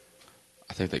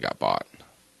 I think they got bought.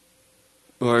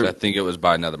 Or I think it was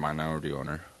by another minority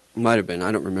owner. might have been.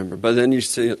 I don't remember. But then you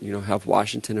still have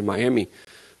Washington and Miami.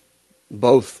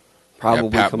 Both probably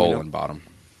Pat coming Bowlen up. bought them.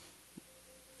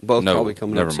 Both No, probably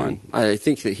coming never up mind. soon. I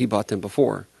think that he bought them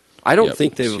before. I don't Yep,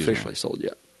 think they've excuse me. officially sold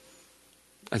yet.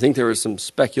 I think there was some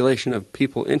speculation of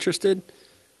people interested,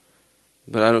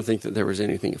 but I don't think that there was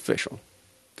anything official.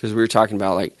 Because we were talking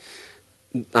about,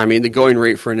 the going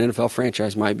rate for an NFL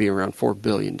franchise might be around $4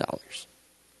 billion,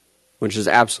 which is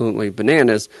absolutely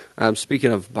bananas.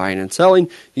 Speaking of buying and selling,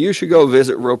 you should go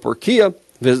visit Roper Kia.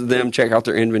 Visit them, check out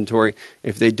their inventory.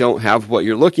 If they don't have what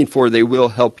you're looking for, they will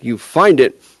help you find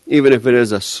it, even if it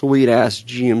is a sweet-ass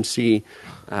GMC,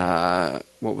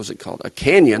 what was it called? A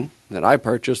Canyon that I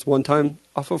purchased one time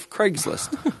off of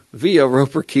Craigslist via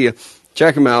Roper Kia.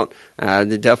 Check them out.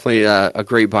 They're definitely a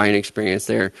great buying experience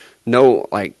there. No,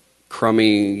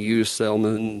 crummy used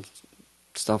salesman,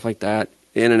 stuff like that.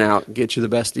 In and out, get you the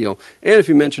best deal. And if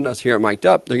you mention us here at Mic'd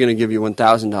Up, they're going to give you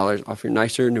 $1,000 off your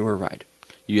nicer, newer ride.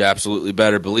 You absolutely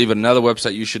better. Believe it. Another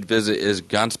website you should visit is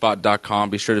gunspot.com.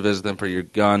 Be sure to visit them for your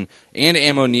gun and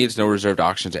ammo needs. No reserved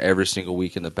auctions every single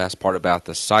week. And the best part about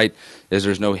the site is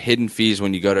there's no hidden fees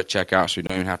when you go to checkout, so you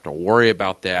don't even have to worry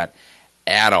about that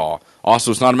at all.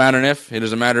 Also, it's not a matter of if. It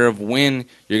is a matter of when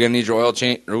you're going to need your oil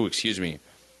change. Oh, excuse me.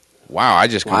 Wow, I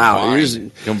just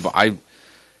combined.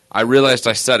 I realized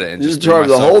I said it. And just drove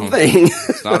the whole thing.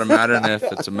 It's not a matter of if.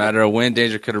 It's a matter of when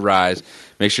danger could arise.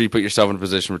 Make sure you put yourself in a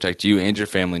position to protect you and your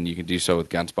family, and you can do so with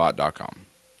Gunspot.com.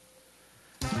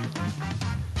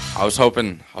 I was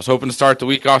hoping to start the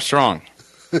week off strong,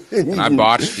 and I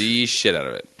botched the shit out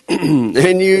of it.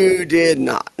 And you did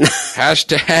not.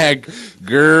 Hashtag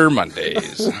Grr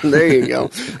Mondays. There you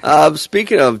go.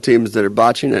 Speaking of teams that are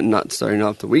botching it and not starting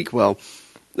off the week well,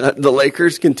 the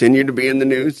Lakers continue to be in the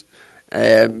news.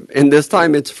 And this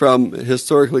time it's from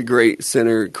historically great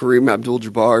center Kareem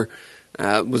Abdul-Jabbar.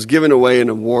 Was given away an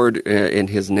award in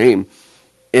his name,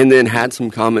 and then had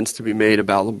some comments to be made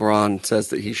about LeBron. Says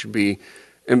that he should be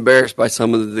embarrassed by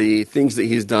some of the things that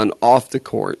he's done off the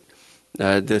court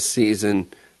this season.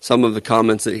 Some of the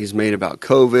comments that he's made about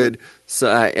COVID. So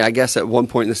I guess at one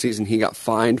point in the season he got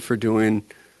fined for doing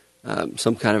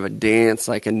some kind of a dance,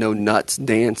 like a no nuts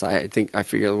dance. I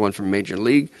figure the one from Major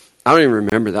League. I don't even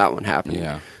remember that one happening.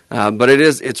 Yeah. But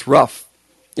it's rough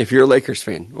if you're a Lakers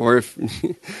fan, or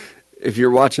if you're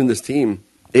watching this team.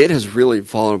 It has really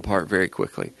fallen apart very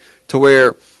quickly, to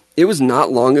where it was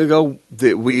not long ago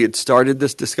that we had started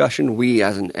this discussion. We,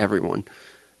 as in everyone,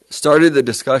 started the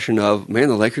discussion of, man,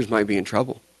 the Lakers might be in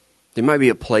trouble. They might be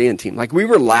a play-in team. Like, we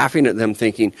were laughing at them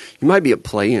thinking, you might be a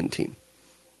play-in team.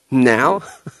 Now,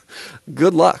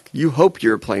 good luck. You hope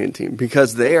you're a play-in team,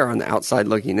 because they are on the outside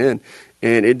looking in,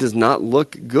 and it does not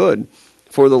look good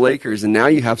for the Lakers. And now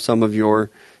you have some of your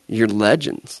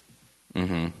legends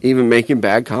even making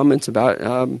bad comments about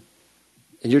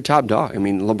your top dog. I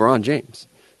mean, LeBron James.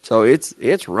 So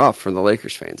it's rough for the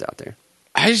Lakers fans out there.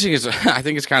 I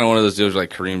think it's kind of one of those deals where,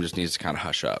 like, Kareem just needs to kind of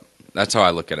hush up. That's how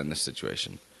I look at it in this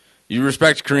situation. You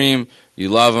respect Kareem, you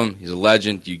love him, he's a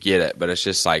legend, you get it, but it's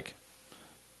just like,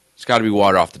 it's got to be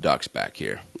water off the duck's back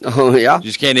here. Oh, yeah? You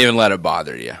just can't even let it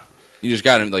bother you. You just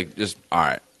got to, all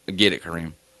right, I get it,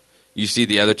 Kareem. You see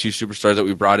the other two superstars that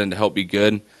we brought in to help be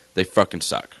good, they fucking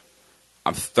suck.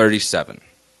 I'm 37.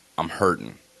 I'm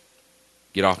hurting.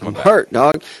 Get off my back. Hurt,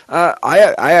 dog.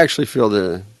 I actually feel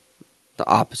the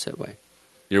opposite way.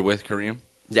 You're with Kareem?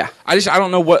 Yeah. I don't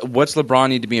know what's LeBron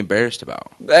need to be embarrassed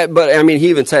about. But I mean, he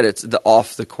even said it's the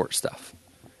off-the-court stuff.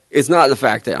 It's not the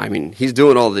fact that, I mean, he's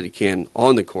doing all that he can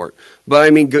on the court. But,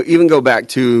 I mean, even go back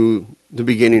to the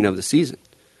beginning of the season.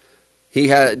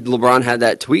 LeBron had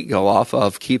that tweet go off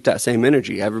of keep that same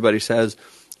energy. Everybody says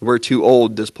we're too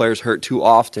old. This player's hurt too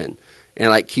often. And,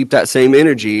 like, keep that same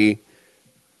energy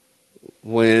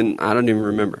when I don't even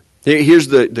remember. Here's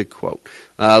the quote.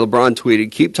 LeBron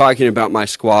tweeted, keep talking about my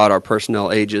squad, our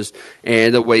personnel ages,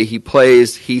 and the way he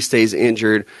plays. He stays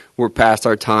injured. We're past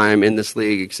our time in this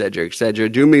league, et cetera, et cetera.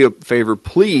 Do me a favor,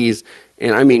 please,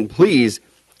 and I mean please,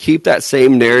 keep that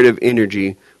same narrative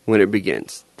energy when it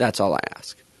begins. That's all I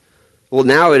ask. Well,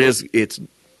 now it's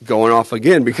going off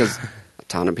again because a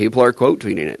ton of people are quote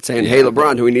tweeting it, saying, hey,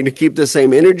 LeBron, do we need to keep the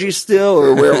same energy still,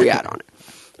 or where are we at on it?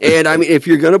 And, I mean, if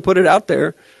you're going to put it out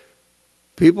there,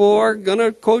 people are going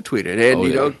to quote tweet it.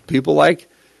 And, people like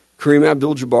Kareem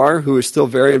Abdul-Jabbar, who is still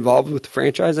very involved with the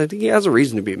franchise, I think he has a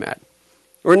reason to be mad.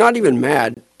 Or not even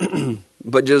mad,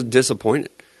 but just disappointed.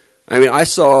 I mean, I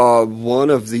saw one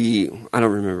of I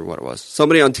don't remember what it was,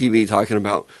 somebody on TV talking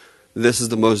about this is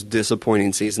the most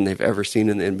disappointing season they've ever seen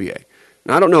in the NBA.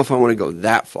 And I don't know if I want to go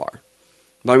that far.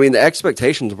 But, I mean, the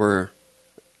expectations were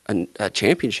a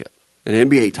championship, an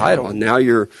NBA title, and now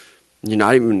you're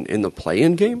not even in the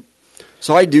play-in game?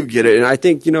 So I do get it, and I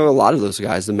think, a lot of those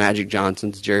guys, the Magic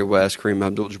Johnsons, Jerry West, Kareem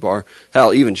Abdul-Jabbar,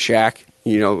 hell, even Shaq,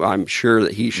 I'm sure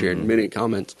that he shared many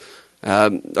comments,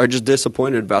 are just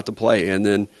disappointed about the play. And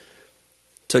then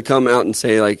to come out and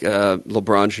say, like,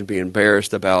 LeBron should be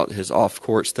embarrassed about his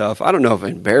off-court stuff, I don't know if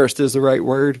embarrassed is the right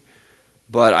word,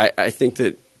 but I think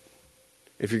that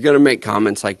if you're going to make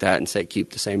comments like that and say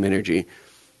keep the same energy,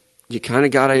 you kind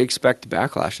of got to expect the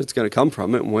backlash that's going to come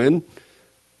from it when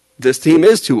this team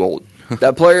is too old.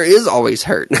 That player is always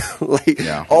hurt.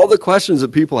 All the questions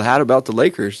that people had about the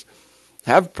Lakers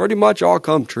have pretty much all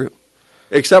come true.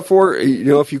 Except for,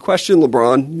 if you question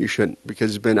LeBron, you shouldn't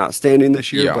because he's been outstanding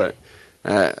this year. Yeah.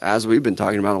 But as we've been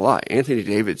talking about a lot, Anthony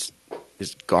Davis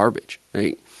is garbage.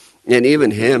 Right? And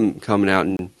even him coming out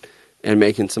and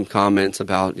making some comments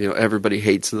about, everybody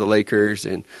hates the Lakers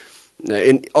and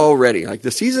already, like, the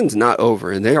season's not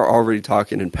over, and they are already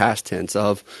talking in past tense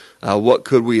of what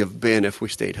could we have been if we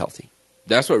stayed healthy.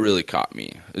 That's what really caught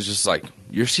me. It's just like,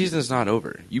 your season's not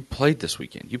over. You played this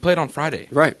weekend. You played on Friday.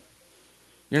 Right.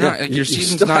 You're not. Your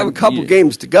season's you still not. Have a couple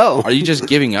games to go. Are you just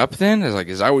giving up then?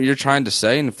 Is that what you're trying to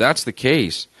say? And if that's the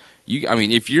case,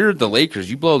 if you're the Lakers,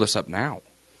 you blow this up now.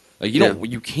 Like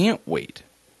you can't wait.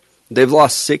 They've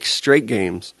lost 6 straight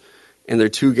games, and they're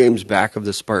 2 games back of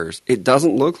the Spurs. It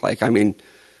doesn't look like. They've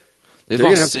to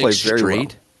lost play 6 very straight.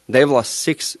 Well. They've lost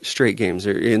 6 straight games,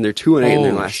 and they're 2-8 in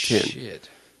their last 10. Shit.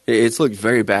 It's looked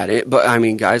very bad. But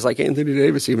guys like Anthony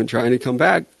Davis even trying to come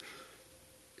back,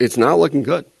 it's not looking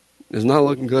good. It's not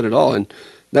looking good at all, and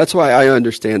that's why I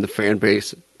understand the fan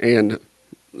base and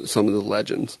some of the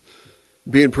legends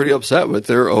being pretty upset with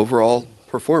their overall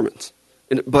performance,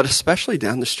 but especially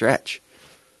down the stretch.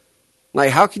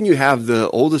 Like, how can you have the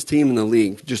oldest team in the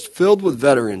league just filled with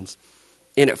veterans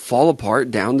and it fall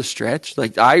apart down the stretch?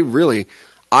 Like,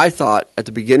 I thought at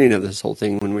the beginning of this whole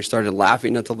thing when we started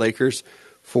laughing at the Lakers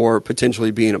for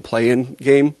potentially being a play-in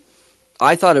game,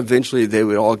 I thought eventually they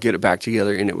would all get it back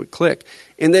together and it would click.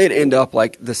 And they'd end up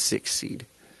like the 6th seed.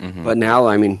 Mm-hmm. But now,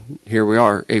 here we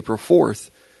are, April 4th.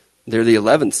 They're the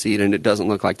 11th seed, and it doesn't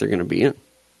look like they're going to be in.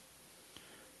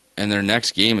 And their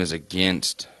next game is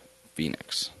against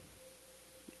Phoenix.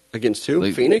 Against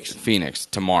who? Phoenix? Phoenix,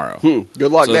 tomorrow.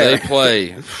 Good luck there. So they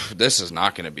play – this is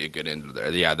not going to be a good end of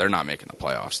there. Yeah, they're not making the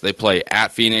playoffs. They play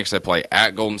at Phoenix. They play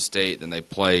at Golden State. Then they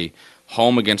play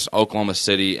home against Oklahoma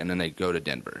City, and then they go to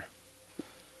Denver.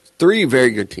 3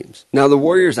 very good teams. Now, the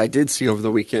Warriors, I did see over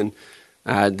the weekend,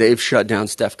 they've shut down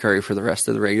Steph Curry for the rest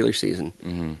of the regular season.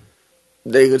 Mm-hmm.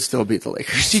 They could still beat the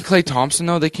Lakers. You see Klay Thompson,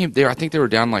 though? They came there. I think they were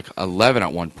down like 11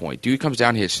 at one point. Dude comes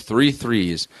down, hits 3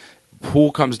 threes.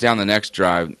 Poole comes down the next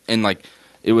drive, and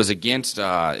it was against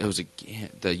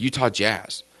the Utah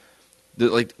Jazz.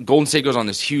 Golden State goes on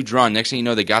this huge run. Next thing you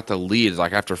know, they got the lead.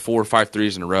 Like after 4 or 5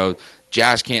 threes in a row,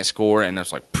 Jazz can't score, and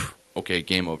it's like, okay,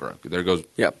 game over. There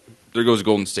goes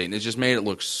Golden State, and it just made it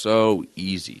look so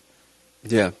easy.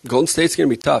 Yeah, Golden State's going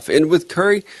to be tough. And with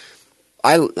Curry,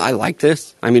 I like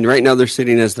this. Right now they're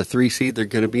sitting as the 3 seed. They're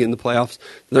going to be in the playoffs.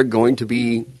 They're going to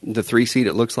be the 3 seed,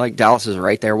 it looks like. Dallas is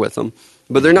right there with them.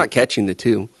 But they're not catching the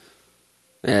 2.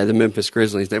 The Memphis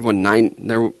Grizzlies, they've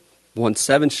won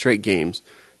 7 straight games.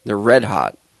 They're red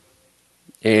hot.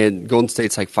 And Golden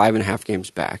State's like 5.5 games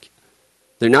back.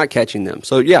 They're not catching them.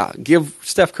 So, yeah, give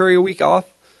Steph Curry a week off.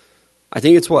 I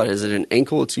think it's what? Is it an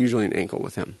ankle? It's usually an ankle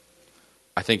with him.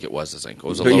 I think it was his ankle.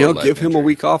 It was a but, lower leg give him injury. a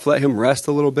week off, let him rest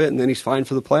a little bit, and then he's fine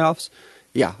for the playoffs.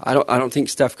 Yeah, I don't think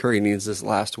Steph Curry needs this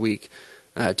last week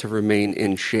to remain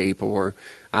in shape, or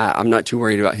I'm not too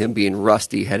worried about him being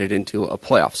rusty headed into a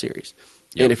playoff series.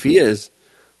 Yep. And if he is,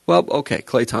 well, okay,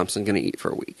 Klay Thompson's going to eat for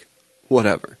a week.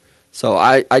 Whatever. So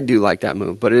I do like that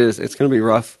move, but it's going to be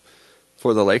rough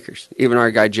for the Lakers. Even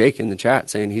our guy Jake in the chat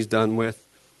saying he's done with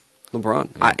LeBron.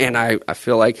 Yeah. I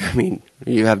feel like,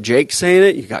 you have Jake saying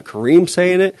it, you got Kareem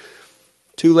saying it,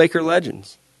 two Laker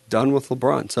legends done with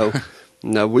LeBron. So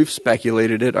no, we've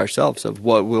speculated it ourselves of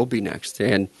what will be next.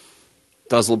 And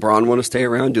does LeBron want to stay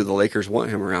around? Do the Lakers want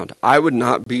him around? I would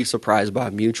not be surprised by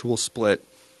a mutual split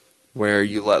where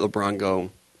you let LeBron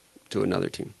go to another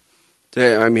team.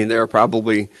 There are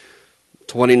probably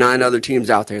 29 other teams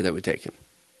out there that would take him.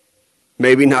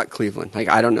 Maybe not Cleveland.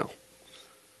 I don't know.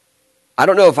 I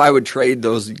don't know if I would trade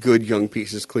those good young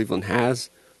pieces Cleveland has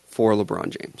for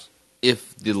LeBron James.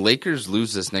 If the Lakers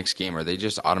lose this next game, are they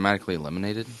just automatically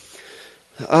eliminated?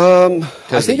 I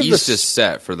Because the think East is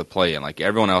set for the play-in.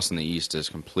 Everyone else in the East is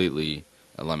completely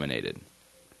eliminated.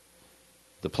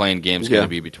 The play-in game's going to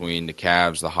be between the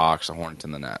Cavs, the Hawks, the Hornets,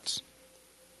 and the Nets.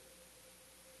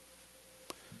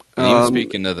 And even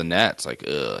speaking of the Nets,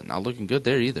 not looking good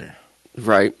there either.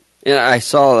 Right. And I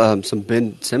saw some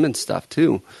Ben Simmons stuff,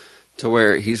 too, to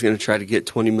where he's going to try to get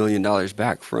 $20 million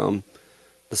back from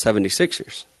the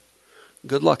 76ers.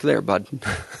 Good luck there, bud.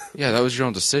 Yeah, that was your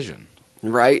own decision.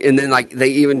 Right. And then, they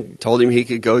even told him he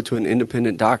could go to an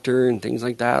independent doctor and things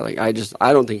like that.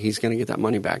 I don't think he's going to get that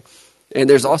money back. And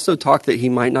there's also talk that he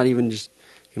might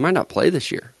not play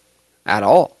this year at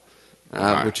all,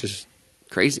 which is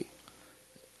crazy.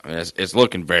 It's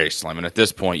looking very slim, and at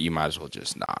this point, you might as well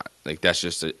just not. That's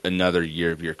just another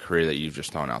year of your career that you've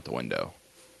just thrown out the window.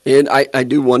 And I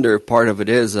do wonder if part of it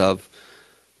is of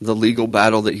the legal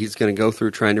battle that he's going to go through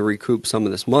trying to recoup some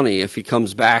of this money. If he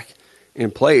comes back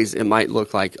and plays, it might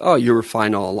look like, oh, you were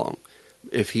fine all along.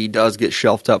 If he does get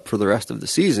shelved up for the rest of the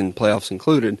season, playoffs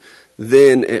included,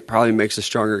 then it probably makes a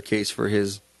stronger case for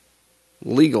his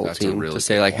legal team to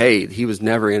say, hey, he was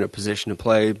never in a position to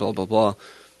play, blah, blah, blah.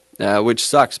 Which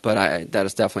sucks, but that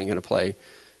is definitely going to play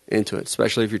into it,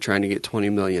 especially if you're trying to get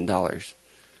 $20 million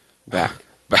back.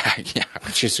 Yeah.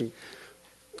 Which is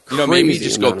maybe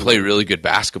just go play really good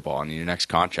basketball on your next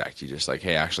contract. You just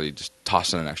hey, actually just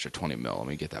toss in an extra $20 million. Let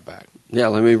me get that back. Yeah,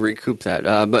 let me recoup that.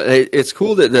 But it's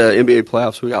cool that the NBA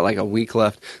playoffs, we got a week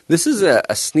left. This is a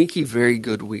sneaky, very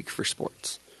good week for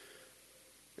sports.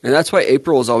 And that's why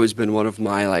April has always been one of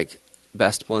my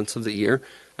best months of the year.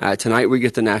 Tonight we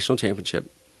get the national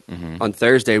championship. Mm-hmm. On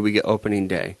Thursday, we get opening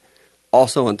day.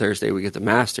 Also on Thursday, we get the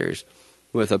Masters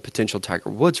with a potential Tiger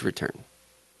Woods return.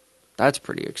 That's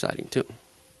pretty exciting, too.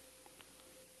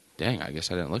 Dang, I guess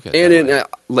I didn't look at it. And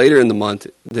later in the month,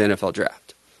 the NFL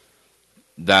draft.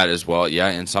 That as well, yeah.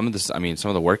 And some of the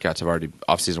workouts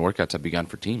off-season workouts have begun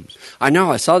for teams. I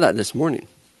know, I saw that this morning.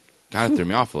 Kind of threw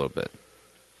me off a little bit.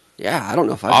 Yeah, I don't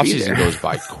know if I'd be there. Off-season goes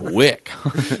by quick.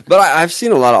 But I've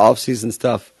seen a lot of off-season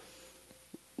stuff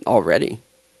already.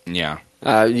 Yeah.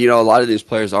 A lot of these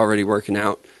players already working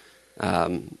out. A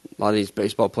lot of these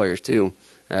baseball players, too.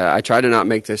 I try to not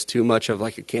make this too much of a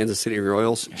Kansas City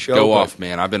Royals show. Go off,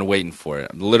 man. I've been waiting for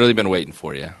it. I've literally been waiting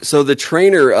for you. So the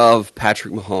trainer of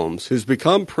Patrick Mahomes, who's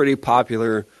become pretty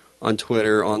popular on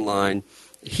Twitter, online,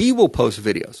 he will post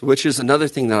videos, which is another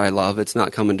thing that I love. It's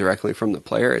not coming directly from the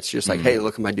player. It's just hey,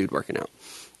 look at my dude working out,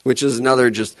 which is another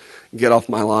just get off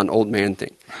my lawn old man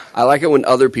thing. I like it when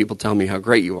other people tell me how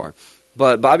great you are.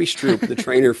 But Bobby Stroop, the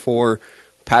trainer for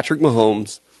Patrick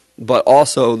Mahomes, but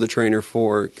also the trainer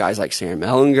for guys like Sam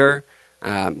Ehlinger,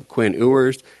 Quinn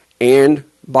Ewers, and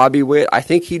Bobby Witt, I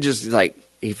think he just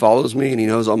he follows me and he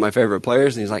knows all my favorite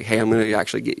players, and he's like, hey, I'm going to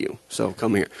actually get you, so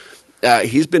come here.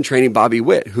 He's been training Bobby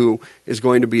Witt, who is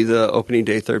going to be the opening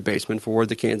day third baseman for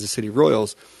the Kansas City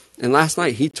Royals. And last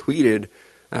night he tweeted,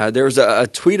 there was a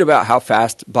tweet about how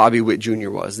fast Bobby Witt Jr.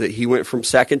 was, that he went from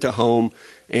second to home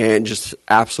and just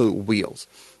absolute wheels.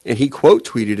 And he quote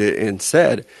tweeted it and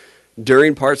said,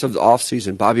 during parts of the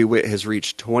offseason, Bobby Witt has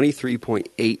reached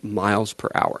 23.8 miles per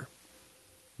hour.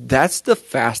 That's the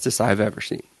fastest I've ever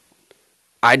seen.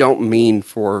 I don't mean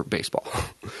for baseball.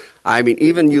 I mean,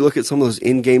 even you look at some of those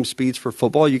in-game speeds for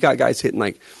football, you got guys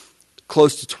hitting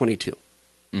close to 22.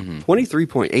 Mm-hmm.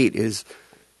 23.8 is,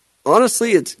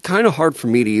 honestly, it's kind of hard for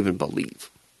me to even believe.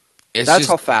 That's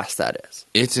how fast that is.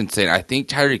 It's insane. I think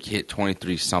Tyreek hit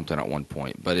 23-something at one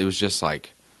point, but it was just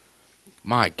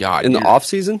my God. In the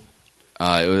offseason?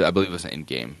 I believe it was an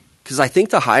in-game. Because I think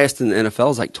the highest in the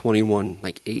NFL is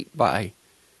 21.8 by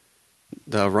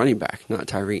the running back, not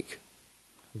Tyreek.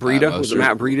 Breida? Was it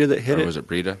Matt Breida that hit it? Or was it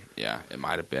Breida? Yeah, it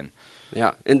might have been.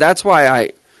 Yeah, and that's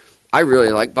why I really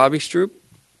like Bobby Stroop.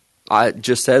 I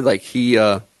just said he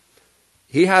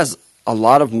has a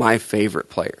lot of my favorite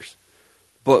players.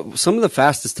 But some of the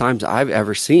fastest times I've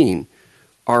ever seen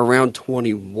are around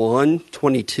 21,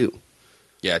 22.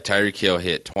 Yeah, Tyreek Hill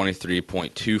hit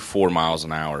 23.24 miles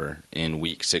an hour in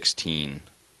week 16,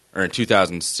 or in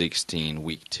 2016,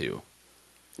 week 2.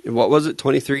 And what was it,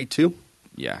 23-2?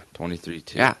 Yeah,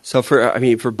 23.2. Yeah, so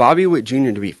for Bobby Witt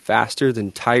Jr. to be faster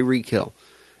than Tyreek Hill,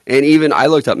 and even I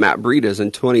looked up Matt Breida's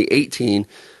in 2018,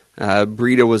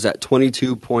 Breida was at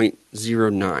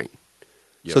 22.09.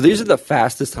 Yep. So these are the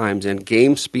fastest times in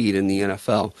game speed in the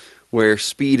NFL, where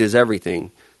speed is everything.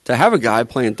 To have a guy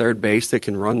playing third base that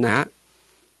can run that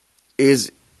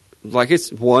is, like,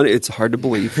 it's hard to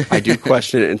believe. I do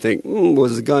question it and think,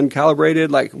 was the gun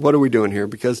calibrated? Like, what are we doing here?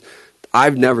 Because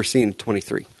I've never seen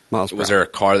 23 miles per hour. Was there a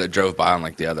car that drove by on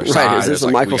like the other right, side? is this It's a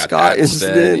like, Michael Scott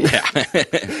incident? Yeah.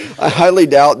 I highly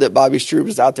doubt that Bobby Stroop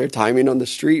is out there timing on the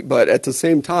street, but at the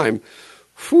same time,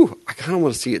 I kind of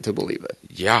want to see it to believe it.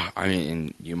 Yeah, I mean,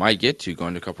 and you might get to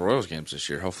going to a couple Royals games this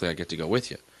year. Hopefully I get to go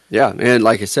with you. Yeah, and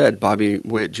like I said, Bobby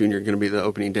Witt Jr. going to be the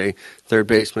opening day third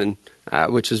baseman,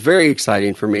 which is very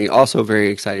exciting for me. Also very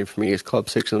exciting for me is Club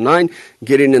 609,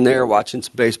 getting in there, watching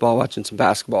some baseball, watching some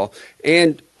basketball,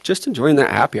 and just enjoying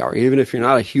that happy hour. Even if you're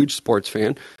not a huge sports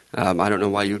fan, I don't know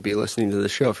why you would be listening to the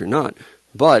show if you're not.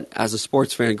 But as a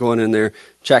sports fan, going in there,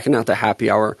 checking out the happy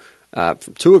hour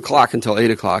from 2 o'clock until 8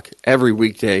 o'clock every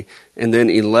weekday, and then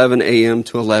 11 a.m.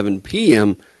 to 11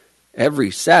 p.m.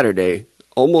 every Saturday,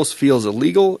 almost feels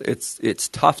illegal. It's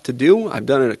tough to do. I've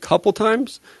done it a couple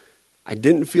times. I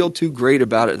didn't feel too great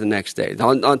about it the next day.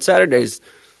 On Saturdays,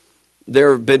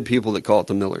 there have been people that call it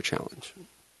the Miller Challenge.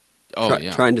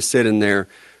 Yeah. Trying to sit in there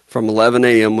from 11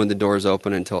 a.m. when the doors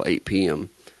open until 8 p.m.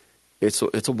 It's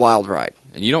a wild ride.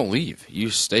 And you don't leave. You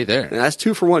stay there. And that's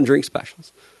 2-for-1 drink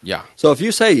specials. Yeah. So if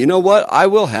you say, you know what, I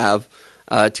will have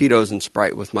Tito's and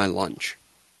Sprite with my lunch,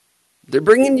 they're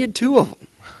bringing you 2 of them.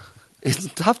 It's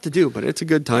tough to do, but it's a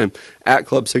good time at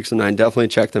Club 609. Definitely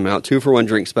check them out. 2-for-1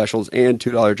 drink specials and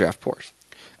 $2 draft pours.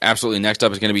 Absolutely. Next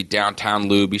up is going to be Downtown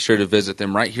Lube. Be sure to visit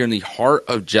them right here in the heart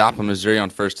of Joplin, Missouri on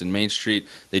 1st and Main Street.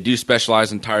 They do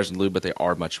specialize in tires and lube, but they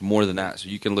are much more than that. So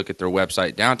you can look at their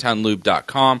website,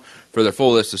 downtownlube.com, for their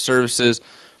full list of services.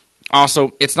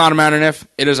 Also, it's not a matter of if,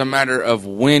 it is a matter of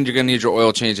when you're going to need your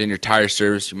oil change and your tire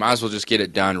service. You might as well just get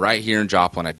it done right here in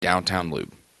Joplin at Downtown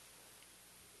Lube.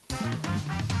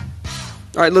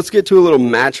 All right, let's get to a little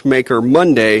Matchmaker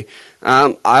Monday.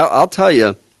 I'll tell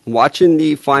you, watching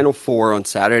the Final Four on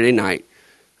Saturday night,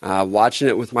 watching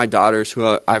it with my daughters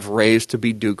who I've raised to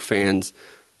be Duke fans,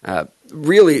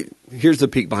 really, here's the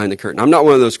peek behind the curtain. I'm not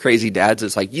one of those crazy dads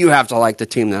that's like, you have to like the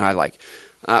team that I like.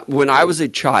 When I was a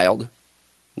child,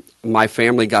 my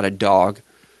family got a dog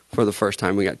for the first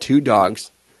time. We got 2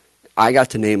 dogs. I got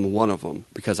to name one of them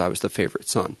because I was the favorite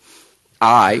son.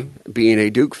 I, being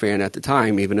a Duke fan at the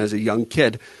time, even as a young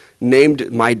kid,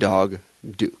 named my dog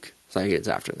Duke. So it's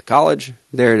after the college.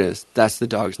 There it is. That's the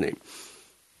dog's name.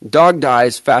 Dog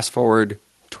dies. Fast forward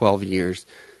 12 years.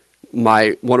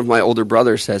 One of my older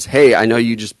brothers says, hey, I know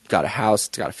you just got a house.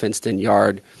 It's got a fenced-in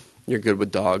yard. You're good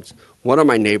with dogs. One of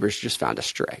my neighbors just found a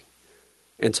stray.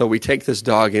 And so we take this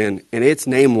dog in, and its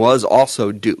name was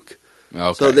also Duke.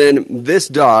 Okay. So then this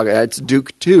dog, it's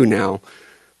Duke 2 now,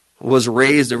 was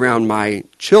raised around my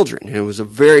children, and it was a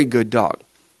very good dog.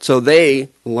 So they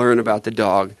learn about the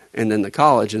dog and then the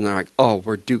college, and they're like, oh,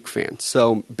 we're Duke fans.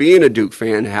 So being a Duke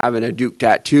fan, having a Duke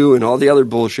tattoo and all the other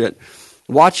bullshit,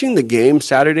 watching the game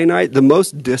Saturday night, the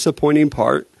most disappointing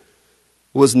part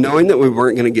was knowing that we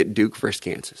weren't going to get Duke versus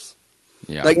Kansas.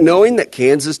 Yeah. Like knowing that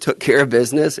Kansas took care of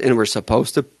business and we're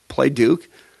supposed to play Duke,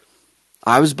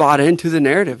 I was bought into the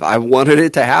narrative. I wanted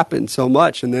it to happen so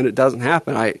much, and then it doesn't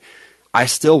happen. I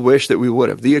still wish that we would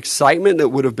have. The excitement that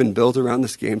would have been built around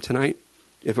this game tonight,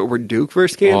 if it were Duke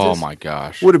versus Kansas, oh my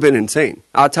gosh, would have been insane.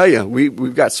 I'll tell you,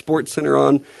 we've got Sports Center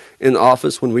on in the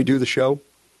office when we do the show.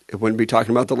 It wouldn't be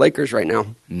talking about the Lakers right now.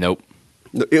 Nope.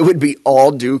 It would be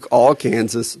all Duke, all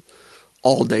Kansas,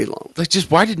 all day long. Like,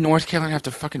 just why did North Carolina have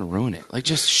to fucking ruin it? Like,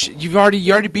 just you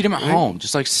already beat them at home.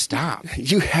 Just like stop.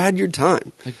 You had your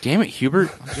time. Like, damn it, Hubert.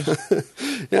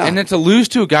 Yeah. And then to lose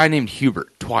to a guy named Hubert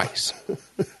twice.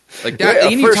 Like that. Yeah,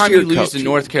 anytime you lose coach. to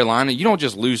North Carolina, you don't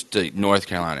just lose to North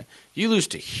Carolina. You lose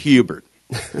to Hubert.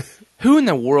 Who in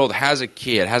the world has a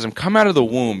kid, has him come out of the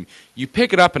womb, you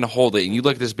pick it up and hold it, and you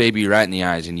look this baby right in the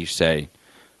eyes and you say,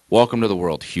 welcome to the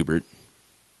world, Hubert.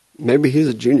 Maybe he's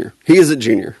a junior. He is a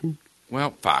junior.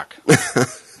 Well, fuck.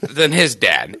 Then his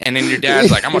dad. And then your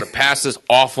dad's like, I'm going to pass this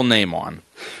awful name on.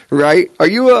 Right? Are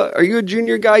you a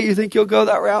junior guy? You think you'll go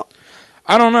that route?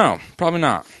 I don't know. Probably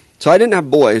not. So I didn't have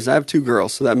boys. I have 2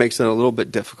 girls, so that makes it a little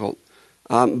bit difficult.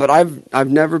 But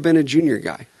I've never been a junior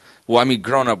guy. Well, I mean,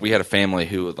 growing up, we had a family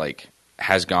who, like,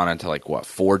 has gone into like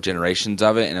 4 generations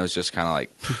of it, and it was just kind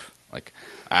of like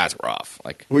that's rough.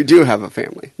 Like we do have a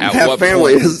family. At that what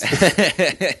family point?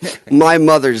 is my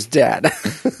mother's dad.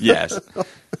 Yes,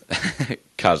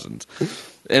 cousins.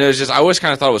 And it was just, I always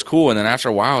kind of thought it was cool. And then after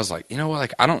a while, I was like, you know what?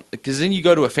 Like, I don't, because then you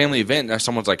go to a family event and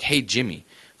someone's like, hey, Jimmy,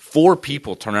 4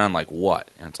 people turn around like, what?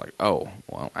 And it's like, oh,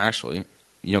 well, actually,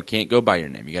 can't go by your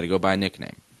name. You got to go by a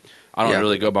nickname. I don't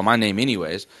really go by my name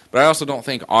anyways, but I also don't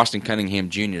think Austin Cunningham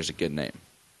Jr. is a good name.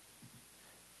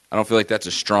 I don't feel like that's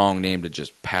a strong name to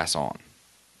just pass on.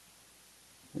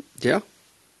 Yeah.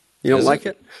 You don't like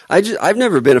it? I've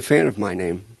never been a fan of my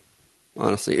name,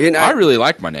 honestly. And I really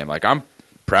like my name. Like, I'm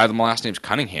proud that my last name's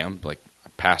Cunningham. Like, I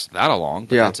passed that along,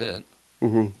 but that's it.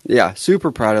 Mm-hmm. Yeah,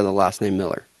 super proud of the last name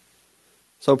Miller.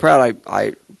 So proud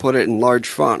I put it in large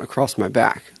font across my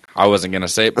back. I wasn't going to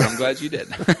say it, but I'm glad you did.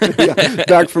 Yeah,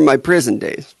 back from my prison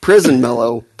days. Prison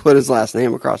Mello put his last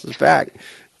name across his back.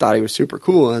 Thought he was super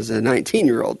cool as a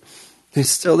 19-year-old. He's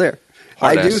still there.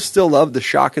 I do still love the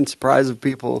shock and surprise of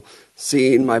people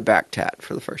seeing my back tat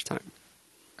for the first time.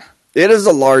 It is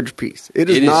a large piece. It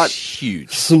is not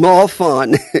huge. Small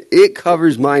font. It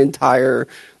covers my entire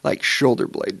shoulder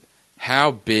blade.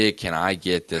 How big can I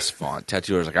get this font?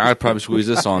 Tattooer's like, I'd probably squeeze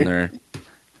this on there.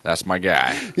 That's my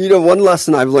guy. One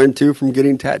lesson I've learned too from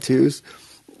getting tattoos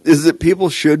is that people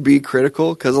should be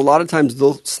critical, because a lot of times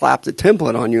they'll slap the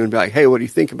template on you and be like, hey, what do you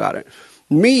think about it?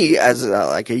 Me, as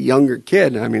a younger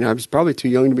kid, I mean, I was probably too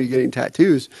young to be getting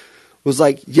tattoos, was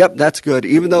like, yep, that's good.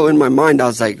 Even though in my mind I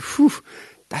was like, whew,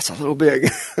 that's a little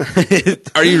big.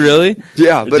 Are you really?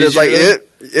 Yeah, but it's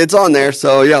it's on there,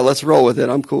 so yeah, let's roll with it.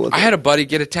 I'm cool with it. I had a buddy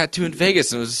get a tattoo in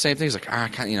Vegas, and it was the same thing. He's like, I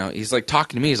can't, he's like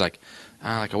talking to me. He's like,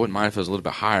 I wouldn't mind if it was a little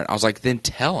bit higher. I was like, then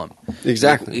tell him.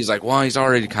 Exactly. He's like, well, he's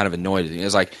already kind of annoyed at me.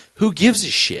 He's like, who gives a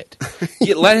shit?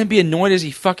 Let him be annoyed as he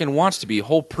fucking wants to be.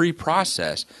 Whole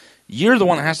pre-process. You're the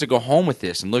one that has to go home with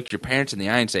this and look your parents in the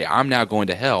eye and say, I'm now going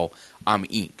to hell. I'm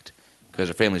inked. Because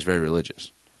our family's very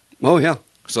religious. Oh, yeah.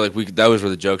 So those were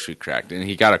the jokes we cracked. And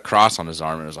he got a cross on his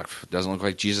arm, and it was like, doesn't look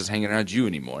like Jesus hanging around you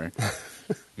anymore.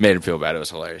 Made him feel bad. It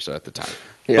was hilarious at the time.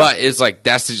 Yeah. But it's like,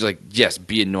 that's just like, yes,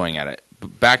 be annoying at it.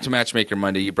 But back to Matchmaker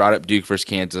Monday. You brought up Duke versus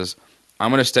Kansas.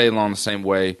 I'm going to stay along the same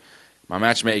way. My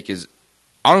matchmaker is,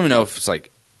 I don't even know if it's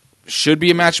should be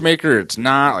a matchmaker or it's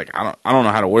not. I don't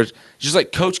know how to word it. Just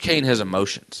like Coach K and his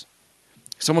emotions.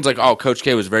 Someone's like, oh, Coach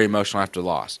K was very emotional after the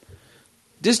loss.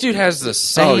 This dude has the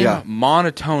same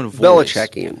monotone voice.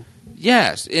 Belichickian.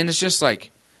 Yes, and it's just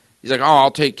like, he's like, oh,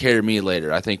 I'll take care of me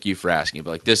later. I thank you for asking.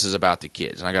 But this is about the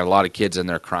kids. And I got a lot of kids in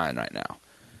there crying right now.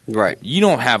 Right. You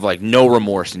don't have no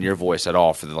remorse in your voice at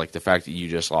all for the fact that you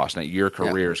just lost. Now, your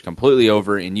career is completely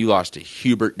over, and you lost to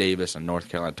Hubert Davis and North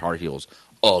Carolina Tar Heels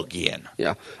again.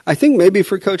 Yeah. I think maybe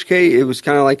for Coach K, it was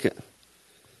kind of like...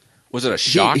 Was it a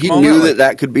shock he moment? He knew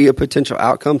that could be a potential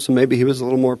outcome, so maybe he was a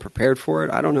little more prepared for it.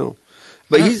 I don't know.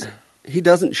 But he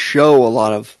doesn't show a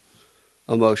lot of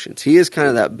emotions. He is kind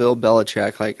of that Bill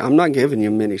Belichick, I'm not giving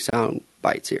you many sound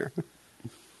bites here.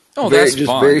 Oh, that's just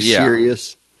fun. Very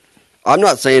serious. I'm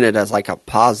not saying it as a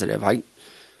positive.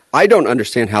 I don't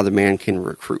understand how the man can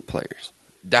recruit players.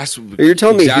 You're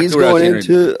telling me he's going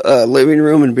into a living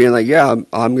room and being like, yeah,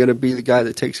 I'm going to be the guy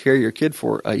that takes care of your kid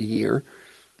for a year.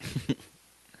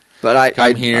 But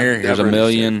Come here, here's $1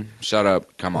 million. Shut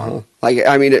up. Come on.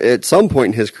 At some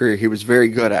point in his career, he was very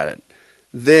good at it.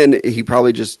 Then he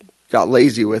probably just got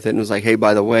lazy with it and was like, hey,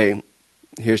 by the way,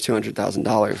 here's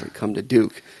 $200,000. Come to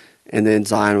Duke. And then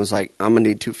Zion was like, I'm going to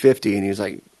need $250,000. And he was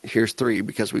like, here's $3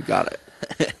 because we got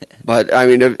it. But,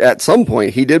 at some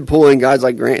point, he did pull in guys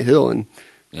like Grant Hill and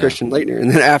Christian Laettner. And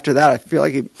then after that, I feel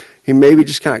like he maybe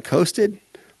just kind of coasted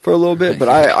for a little bit. But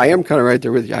I am kind of right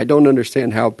there with you. I don't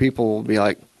understand how people will be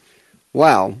like,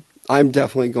 wow, I'm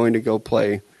definitely going to go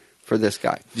play for this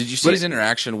guy. Did you see his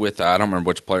interaction with, I don't remember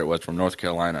which player it was from North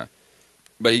Carolina,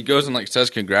 but he goes and says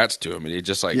congrats to him, and he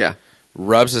just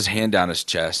rubs his hand down his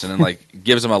chest and then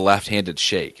gives him a left-handed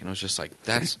shake. And it was just like,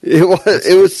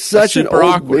 it was such an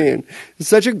old man. It's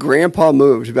such a grandpa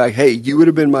move to be like, hey, you would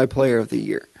have been my player of the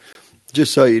year.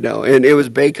 Just so you know. And it was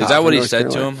Baycott. Is that what he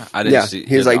said to him? I didn't see.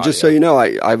 He was like, just so you know,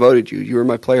 I voted you. You were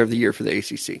my player of the year for the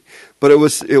ACC. But it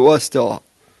was still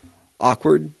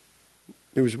awkward.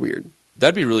 It was weird.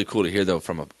 That'd be really cool to hear, though,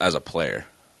 as a player.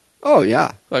 Oh,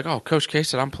 yeah. Coach K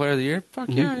said I'm player of the year? Fuck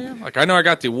yeah. I know I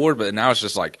got the award, but now it's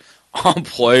just I'm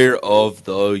player of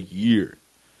the year.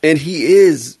 And he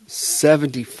is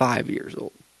 75 years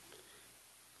old.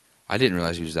 I didn't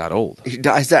realize he was that old. He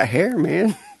dyes that hair,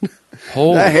 man.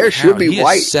 Holy that hair should be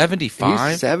white.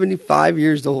 75? He's 75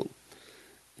 years old.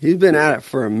 He's been at it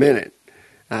for a minute.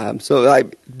 So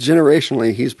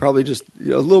generationally, he's probably just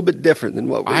a little bit different than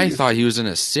what I thought he was in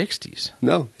his 60s.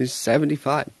 No, he's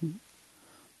 75.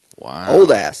 Wow.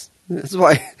 Old ass. That's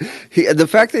why the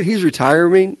fact that he's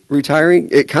retiring,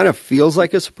 it kind of feels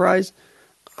like a surprise.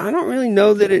 I don't really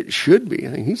know that it should be.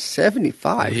 I mean, he's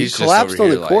 75. He's he collapsed on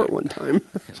the court like, one time.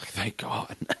 Thank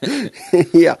God.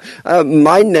 Yeah.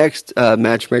 My next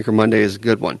Matchmaker Monday is a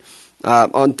good one.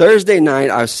 On Thursday night,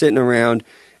 I was sitting around,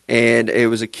 and it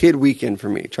was a kid weekend for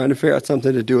me, trying to figure out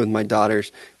something to do with my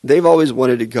daughters. They've always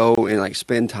wanted to go and like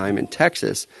spend time in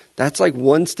Texas. That's like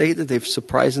one state that they've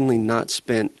surprisingly not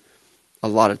spent a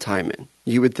lot of time in.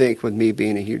 You would think with me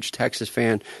being a huge Texas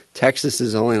fan, Texas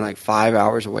is only like 5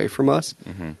 hours away from us,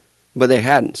 but they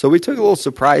hadn't. So we took a little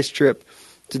surprise trip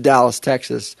to Dallas,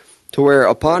 Texas, to where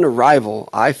upon arrival,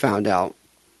 I found out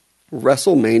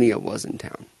WrestleMania was in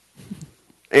town.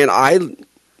 And I,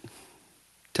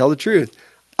 tell the truth,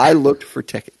 I looked for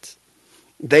tickets.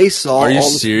 They saw Are you all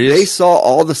serious? They saw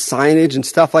all the signage and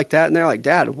stuff like that, and they're like,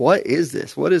 "Dad, what is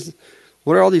this? What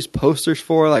are all these posters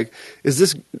for? Like, is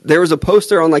this?" There was a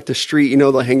poster on like the street,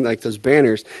 they'll hang like those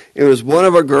banners. It was one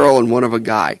of a girl and one of a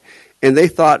guy, and they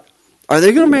thought, "Are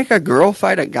they going to make a girl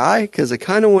fight a guy? Because I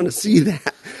kind of want to see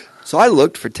that." So I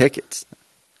looked for tickets,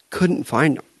 couldn't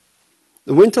find them.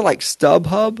 I went to like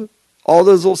StubHub, all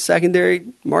those little secondary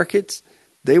markets.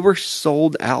 They were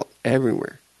sold out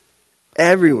everywhere.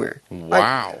 Everywhere.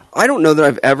 Wow. I don't know that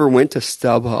I've ever went to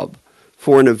StubHub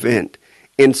for an event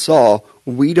and saw,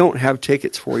 "We don't have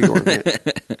tickets for your event."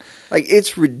 Like,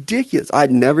 it's ridiculous. I'd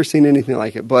never seen anything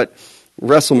like it. But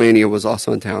WrestleMania was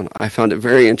also in town. I found it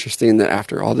very interesting that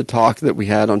after all the talk that we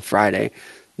had on Friday,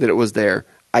 that it was there.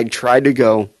 I tried to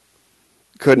go,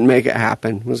 couldn't make it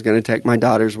happen, was going to take my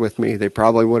daughters with me. They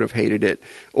probably would have hated it,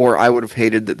 or I would have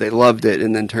hated that they loved it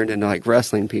and then turned into like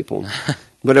wrestling people.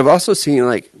 But I've also seen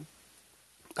like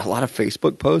a lot of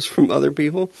Facebook posts from other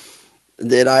people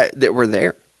that were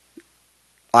there.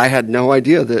 I had no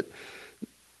idea that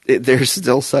there's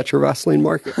still such a wrestling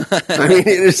market. I mean, it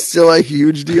is still a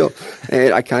huge deal,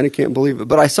 and I kind of can't believe it.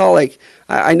 But I saw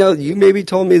I know you maybe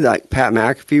told me that Pat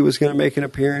McAfee was going to make an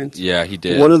appearance. Yeah, he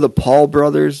did. One of the Paul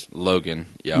brothers, Logan,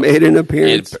 made an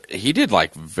appearance. He did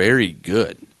like very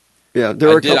good. Yeah, there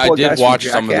were a couple of guys I did watch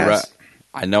from some of the. Jackass.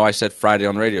 I know I said Friday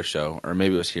on the radio show, or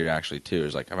maybe it was here actually too. It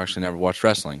was like, I've actually never watched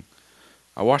wrestling.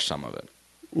 I watched some of it.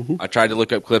 Mm-hmm. I tried to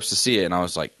look up clips to see it, and I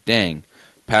was like, dang,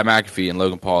 Pat McAfee and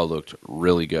Logan Paul looked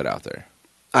really good out there.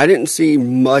 I didn't see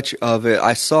much of it.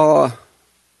 I saw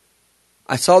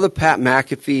the Pat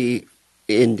McAfee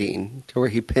ending to where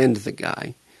he pinned the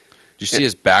guy. Did you see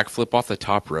his backflip off the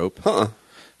top rope? Huh.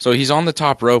 So he's on the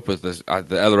top rope with this,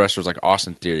 the other wrestlers like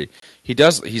Austin Theory.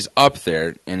 He's up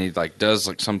there and he like does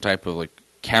like some type of like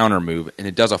counter move, and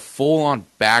it does a full on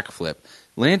backflip,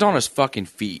 lands on his fucking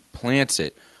feet, plants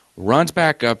it, runs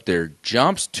back up there,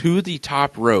 jumps to the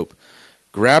top rope,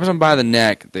 grabs him by the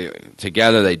neck.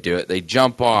 Together they do it. They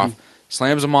jump off,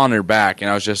 slams him on their back,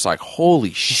 and I was just like,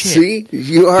 holy shit. See?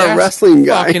 You are a wrestling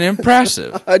guy. Fucking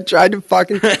impressive. I tried to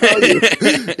fucking tell you.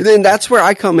 And then that's where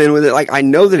I come in with it. Like, I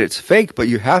know that it's fake, but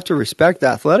you have to respect the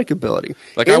athletic ability.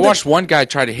 Like, I watched one guy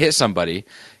try to hit somebody.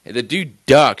 The dude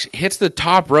ducks, hits the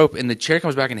top rope, and the chair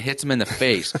comes back and hits him in the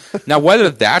face. Now,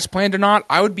 whether that's planned or not,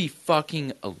 I would be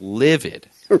fucking livid.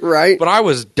 Right? But I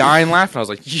was dying laughing. I was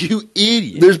like, you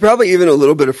idiot. There's probably even a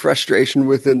little bit of frustration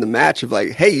within the match of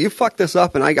like, hey, you fucked this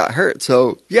up and I got hurt.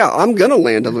 So, yeah, I'm going to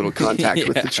land a little contact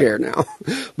with the chair now.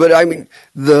 But, I mean,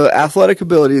 the athletic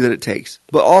ability that it takes.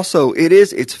 But also,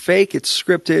 it's fake, it's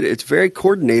scripted, it's very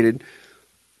coordinated.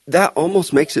 That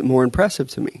almost makes it more impressive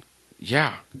to me.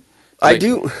 Yeah. I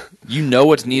do. You know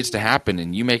what needs to happen,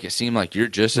 and you make it seem like you're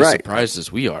just as surprised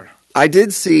as we are. I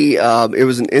did see it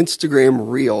was an Instagram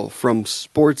reel from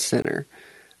SportsCenter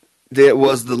that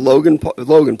was the Logan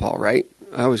Paul, right?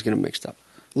 I always get them mixed up.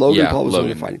 Logan Paul was the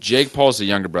one fighting. Jake Paul's the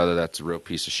younger brother. That's a real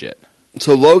piece of shit.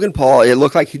 So Logan Paul, it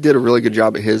looked like he did a really good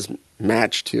job at his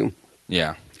match too.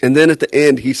 Yeah. And then at the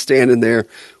end, he's standing there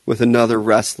with another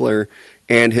wrestler,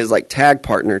 and his like tag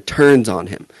partner turns on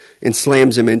him and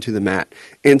slams him into the mat.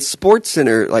 And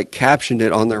SportsCenter like captioned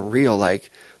it on their reel like,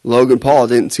 Logan Paul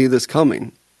didn't see this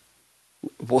coming.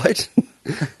 What?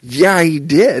 Yeah, he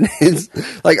did. It's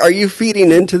like, are you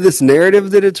feeding into this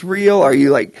narrative that it's real? Are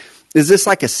you like, is this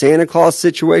like a Santa Claus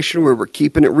situation where we're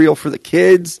keeping it real for the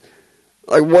kids?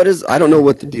 Like, what is? I don't know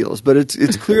what the deal is, but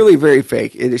it's clearly very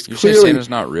fake. It is clearly Santa's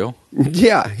not real.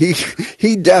 Yeah,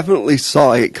 he definitely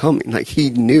saw it coming. Like, he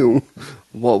knew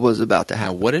what was about to Now,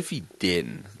 happen. what if he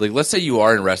didn't? Like, let's say you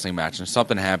are in a wrestling match and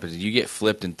something happens and you get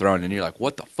flipped and thrown and you're like,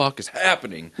 what the fuck is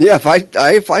happening? Yeah,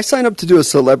 if I sign up to do a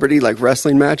celebrity like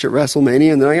wrestling match at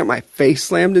WrestleMania and then I get my face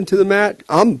slammed into the mat,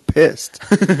 I'm pissed.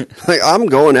 Like, I'm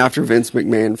going after Vince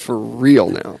McMahon for real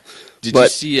now. Did you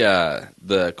see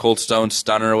the Cold Stone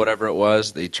Stunner or whatever it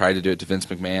was? They tried to do it to Vince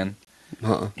McMahon.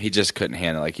 He just couldn't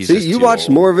handle it. Like, he's See, just you too watched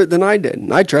old. more of it than I did.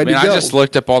 And I tried to go. I just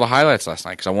looked up all the highlights last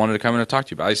night because I wanted to come in and talk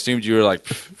to you. But I assumed you were like,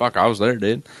 fuck, I was there,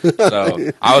 dude.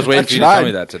 So I was waiting for you to tell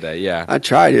me that today. Yeah. I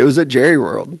tried. It was at Jerry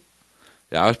World.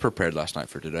 Yeah, I was prepared last night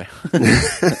for today.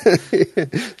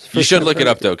 You should look it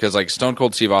up, though, because like Stone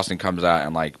Cold Steve Austin comes out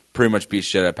and like pretty much beats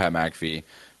shit at Pat McAfee.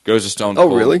 Goes to Stone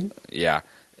Cold. Oh, really? Yeah.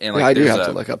 And I do have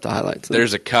to look up the highlights.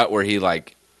 There's a cut where he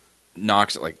like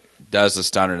knocks like does the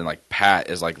stunner and like Pat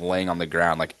is like laying on the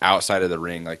ground like outside of the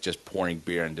ring like just pouring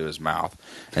beer into his mouth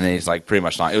and then he's like pretty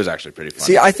much not. It was actually pretty funny.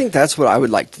 See, I think that's what I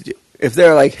would like to do. If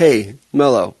they're like, hey,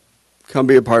 Mello, come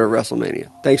be a part of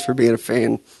WrestleMania. Thanks for being a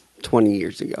fan 20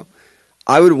 years ago.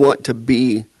 I would want to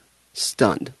be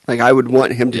stunned. Like, I would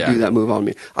want him to do that move on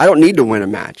me. I don't need to win a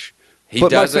match.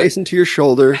 Put my face into your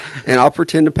shoulder, and I'll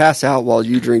pretend to pass out while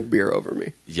you drink beer over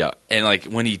me. Yeah, and like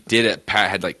when he did it, Pat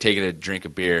had like taken a drink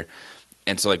of beer,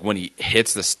 and so like when he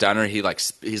hits the stunner, he's like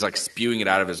spewing it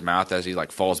out of his mouth as he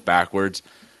like falls backwards.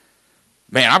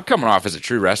 Man, I'm coming off as a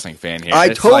true wrestling fan here.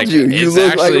 I told you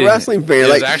look like a wrestling fan.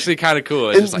 It's actually kind of cool.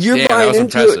 It's just like, you're damn, that buying was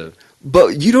into impressive. it,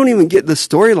 but you don't even get the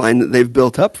storyline that they've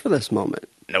built up for this moment.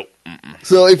 Nope. Mm-mm.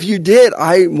 So if you did,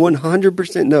 I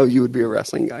 100% know you would be a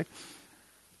wrestling guy.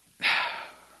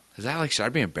 Is that like, should I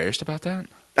be embarrassed about that?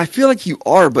 I feel like you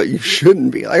are, but you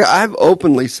shouldn't be. Like, I've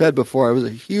openly said before, I was a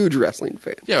huge wrestling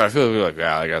fan. Yeah, but I feel like,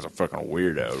 that guy's a fucking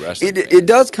weirdo wrestling fan. It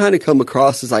does kind of come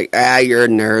across as like, you're a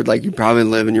nerd. Like, you probably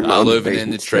live in your mom's living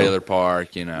in the basement trailer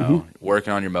park, you know,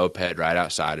 working on your moped right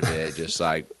outside of it, just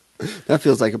like. That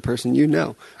feels like a person you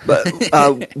know. But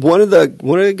one of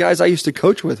the guys I used to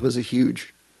coach with was a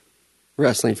huge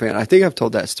wrestling fan. I think I've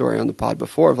told that story on the pod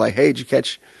before of like, hey, did you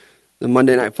catch the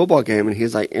Monday Night Football game? And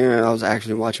he's like, I was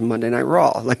actually watching Monday Night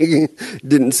Raw. Like, he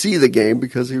didn't see the game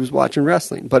because he was watching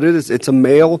wrestling. But it's a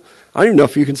male, I don't even know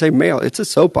if you can say male, it's a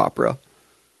soap opera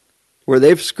where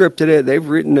they've scripted it, they've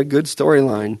written a good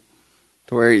storyline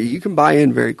to where you can buy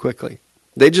in very quickly.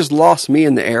 They just lost me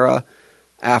in the era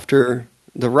after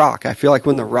The Rock. I feel like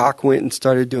when The Rock went and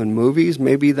started doing movies,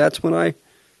 maybe that's when I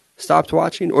stopped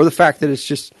watching. Or the fact that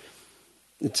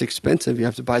it's expensive. You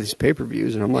have to buy these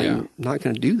pay-per-views, and I'm like, I'm not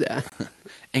going to do that.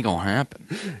 Ain't gonna happen.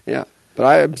 Yeah, but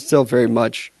I am still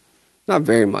not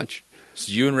very much.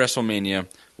 So you in WrestleMania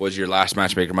was your last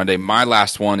Matchmaker Monday. My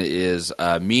last one is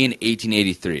me in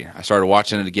 1883. I started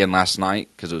watching it again last night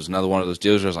because it was another one of those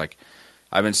deals where I was like,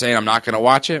 I've been saying I'm not going to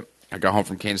watch it. I got home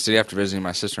from Kansas City after visiting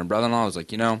my sister and brother-in-law. I was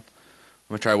like, I'm going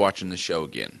to try watching the show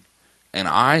again. And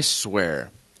I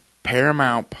swear,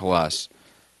 Paramount Plus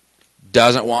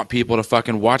doesn't want people to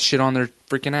fucking watch shit on their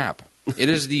freaking app. It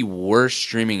is the worst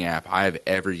streaming app I have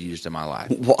ever used in my life.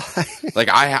 Why? Like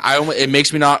it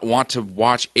makes me not want to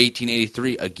watch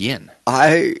 1883 again.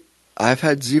 I've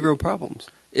had zero problems.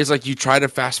 It's like you try to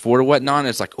fast forward or whatnot, and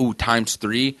it's like, ooh,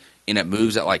 ×3, and it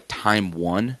moves at like time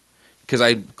 1. Because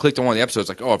I clicked on one of the episodes,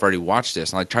 like, I've already watched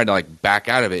this, and I tried to like back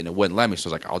out of it, and it wouldn't let me. So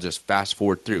I was like, I'll just fast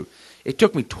forward through. It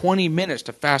took me 20 minutes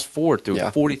to fast forward through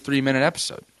a 43-minute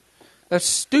episode. That's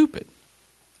stupid.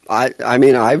 I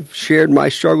mean, I've shared my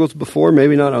struggles before,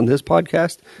 maybe not on this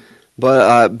podcast,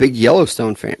 but big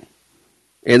Yellowstone fan.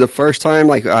 And the first time,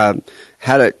 like,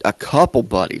 had a couple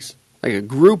buddies, like a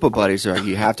group of buddies, are like,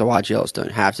 you have to watch Yellowstone,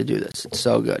 you have to do this. It's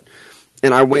so good.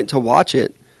 And I went to watch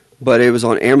it, but it was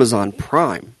on Amazon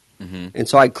Prime. Mm-hmm. And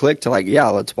so I clicked to like,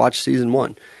 let's watch season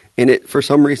 1. And it, for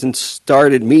some reason,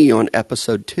 started me on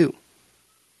episode 2.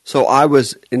 So I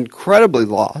was incredibly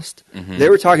lost. Mm-hmm.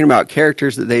 They were talking about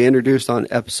characters that they introduced on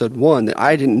episode 1 that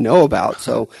I didn't know about.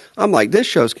 So I'm like, this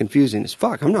show's confusing as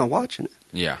fuck. I'm not watching it.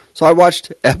 Yeah. So I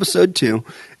watched episode 2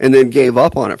 and then gave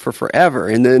up on it for forever.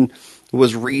 And then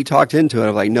was re-talked into it.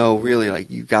 I'm like, no, really,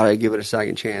 like, you got to give it a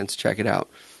second chance. Check it out.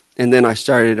 And then I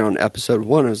started on episode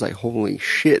 1. I was like, holy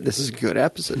shit, this is a good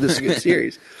episode. This is a good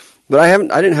series. But I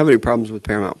didn't have any problems with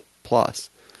Paramount Plus.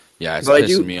 Yeah, it's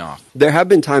pissing me off. There have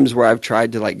been times where I've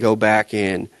tried to like go back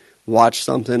and watch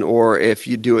something, or if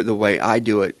you do it the way I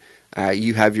do it,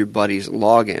 you have your buddies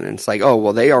log in, and it's like, oh,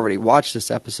 well, they already watched this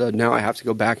episode. Now I have to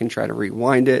go back and try to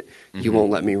rewind it. Mm-hmm. You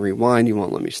won't let me rewind. You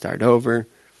won't let me start over.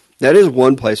 That is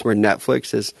one place where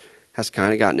Netflix has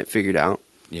kind of gotten it figured out.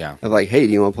 Yeah. Of like, hey,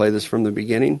 do you want to play this from the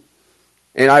beginning?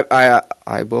 And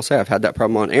I will say I've had that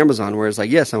problem on Amazon where it's like,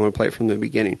 yes, I want to play it from the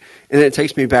beginning. And then it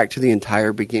takes me back to the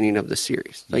entire beginning of the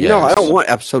series. Like, Yes. I don't want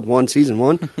episode 1, season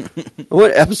 1. I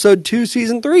want episode 2,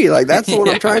 season 3. Like, that's the one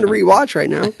I'm trying to rewatch right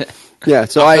now. Yeah,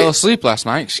 so I fell asleep last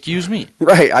night. Excuse me.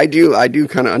 Right, I do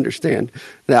kind of understand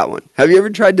that one. Have you ever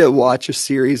tried to watch a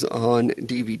series on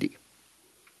DVD?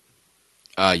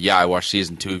 Yeah, I watched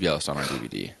season 2 of Yellowstone on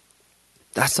DVD.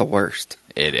 That's the worst.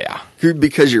 Yeah.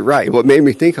 Because you're right. What made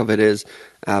me think of it is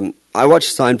I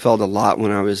watched Seinfeld a lot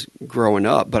when I was growing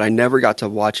up, but I never got to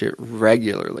watch it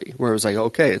regularly, where it was like,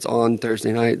 okay, it's on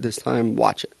Thursday night this time,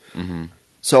 watch it. Mm-hmm.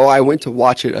 So I went to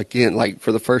watch it again, like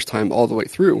for the first time all the way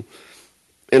through,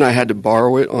 and I had to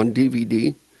borrow it on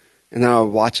DVD, and then I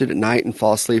would watch it at night and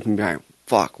fall asleep and be like,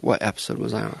 fuck, what episode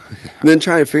was I on? And then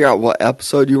trying to figure out what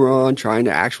episode you were on, trying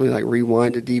to actually like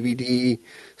rewind a DVD,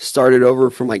 start it over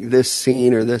from like this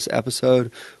scene or this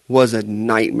episode was a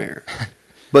nightmare.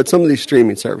 But some of these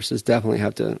streaming services definitely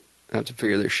have to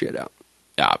figure their shit out.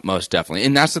 Yeah, most definitely.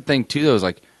 And that's the thing too, though, is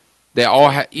like they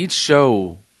all each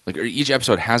show, like or each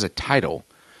episode has a title,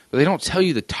 but they don't tell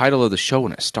you the title of the show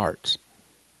when it starts.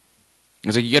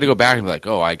 It's like you got to go back and be like,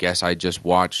 oh, I guess I just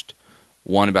watched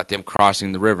one about them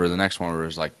crossing the river. The next one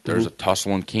was like, there's a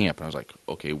tussle in camp, and I was like,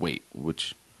 okay, wait,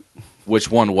 which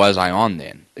one was I on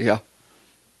then? Yeah.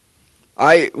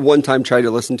 I one time tried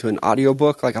to listen to an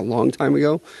audiobook like a long time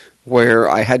ago where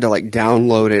I had to like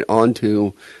download it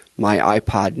onto my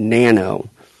iPod Nano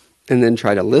and then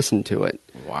try to listen to it.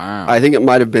 Wow. I think it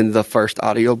might have been the first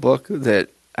audiobook that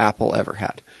Apple ever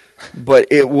had. But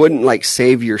it wouldn't like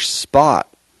save your spot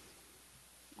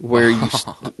where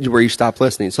you stop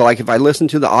listening. So like if I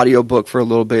listened to the audiobook for a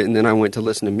little bit and then I went to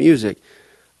listen to music,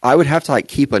 I would have to like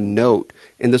keep a note.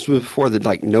 And this was before the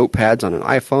like notepads on an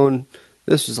iPhone.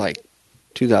 This was like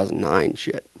 2009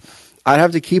 shit. I'd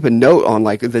have to keep a note on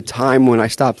like the time when I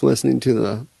stopped listening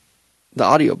to the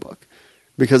audiobook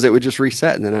because it would just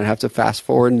reset and then I'd have to fast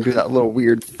forward and do that little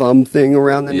weird thumb thing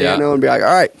around the Nano and be like,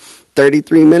 all right,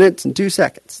 33 minutes and 2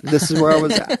 seconds. This is where I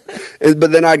was at.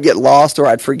 But then I'd get lost or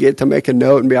I'd forget to make a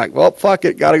note and be like, well, fuck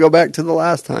it, got to go back to the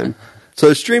last time.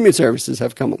 So streaming services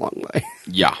have come a long way.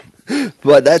 Yeah.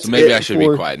 But that's so maybe I should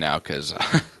be quiet now because...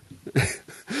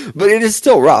 But it is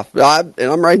still rough. And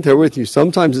I'm right there with you.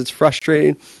 Sometimes it's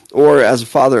frustrating. Or as a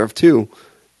father of 2,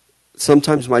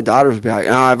 sometimes my daughters will be like,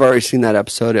 I've already seen that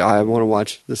episode. I want to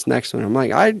watch this next one. I'm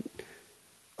like, I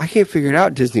can't figure it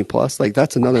out, Disney Plus. Like,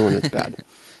 that's another one that's bad.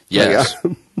 Yes.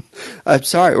 Like, I'm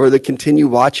sorry. Or the continue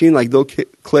watching. Like, they'll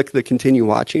click the continue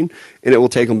watching, and it will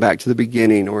take them back to the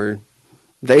beginning. Or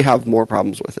they have more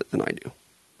problems with it than I do.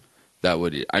 That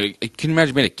would... I can you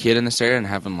imagine being a kid in this area and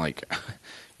having, like...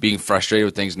 being frustrated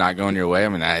with things not going your way. I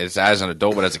mean, it's as an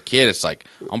adult, but as a kid, it's like,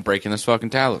 I'm breaking this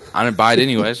fucking tablet. I didn't buy it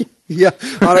anyways. Yeah.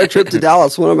 On our trip to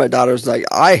Dallas, one of my daughters was like,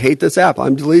 I hate this app.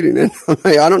 I'm deleting it. I'm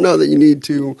like, I don't know that you need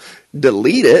to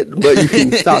delete it, but you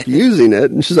can stop using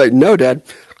it. And she's like, no, Dad,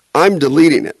 I'm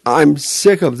deleting it. I'm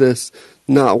sick of this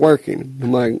not working.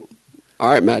 I'm like, all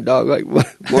right, Mad Dog, like,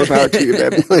 more power to you,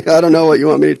 baby. Like, I don't know what you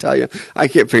want me to tell you. I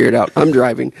can't figure it out. I'm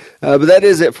driving. But that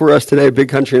is it for us today. Big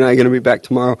Country and I are going to be back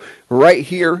tomorrow right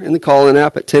here in the Call-In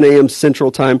app at 10 a.m.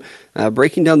 Central Time,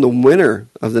 breaking down the winner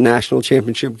of the national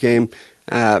championship game.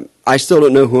 I still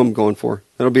don't know who I'm going for.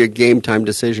 That'll be a game time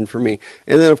decision for me.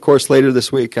 And then, of course, later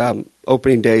this week,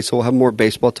 opening day, so we'll have more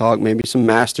baseball talk, maybe some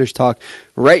Masters talk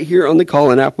right here on the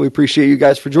Call-In app. We appreciate you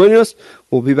guys for joining us.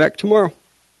 We'll be back tomorrow.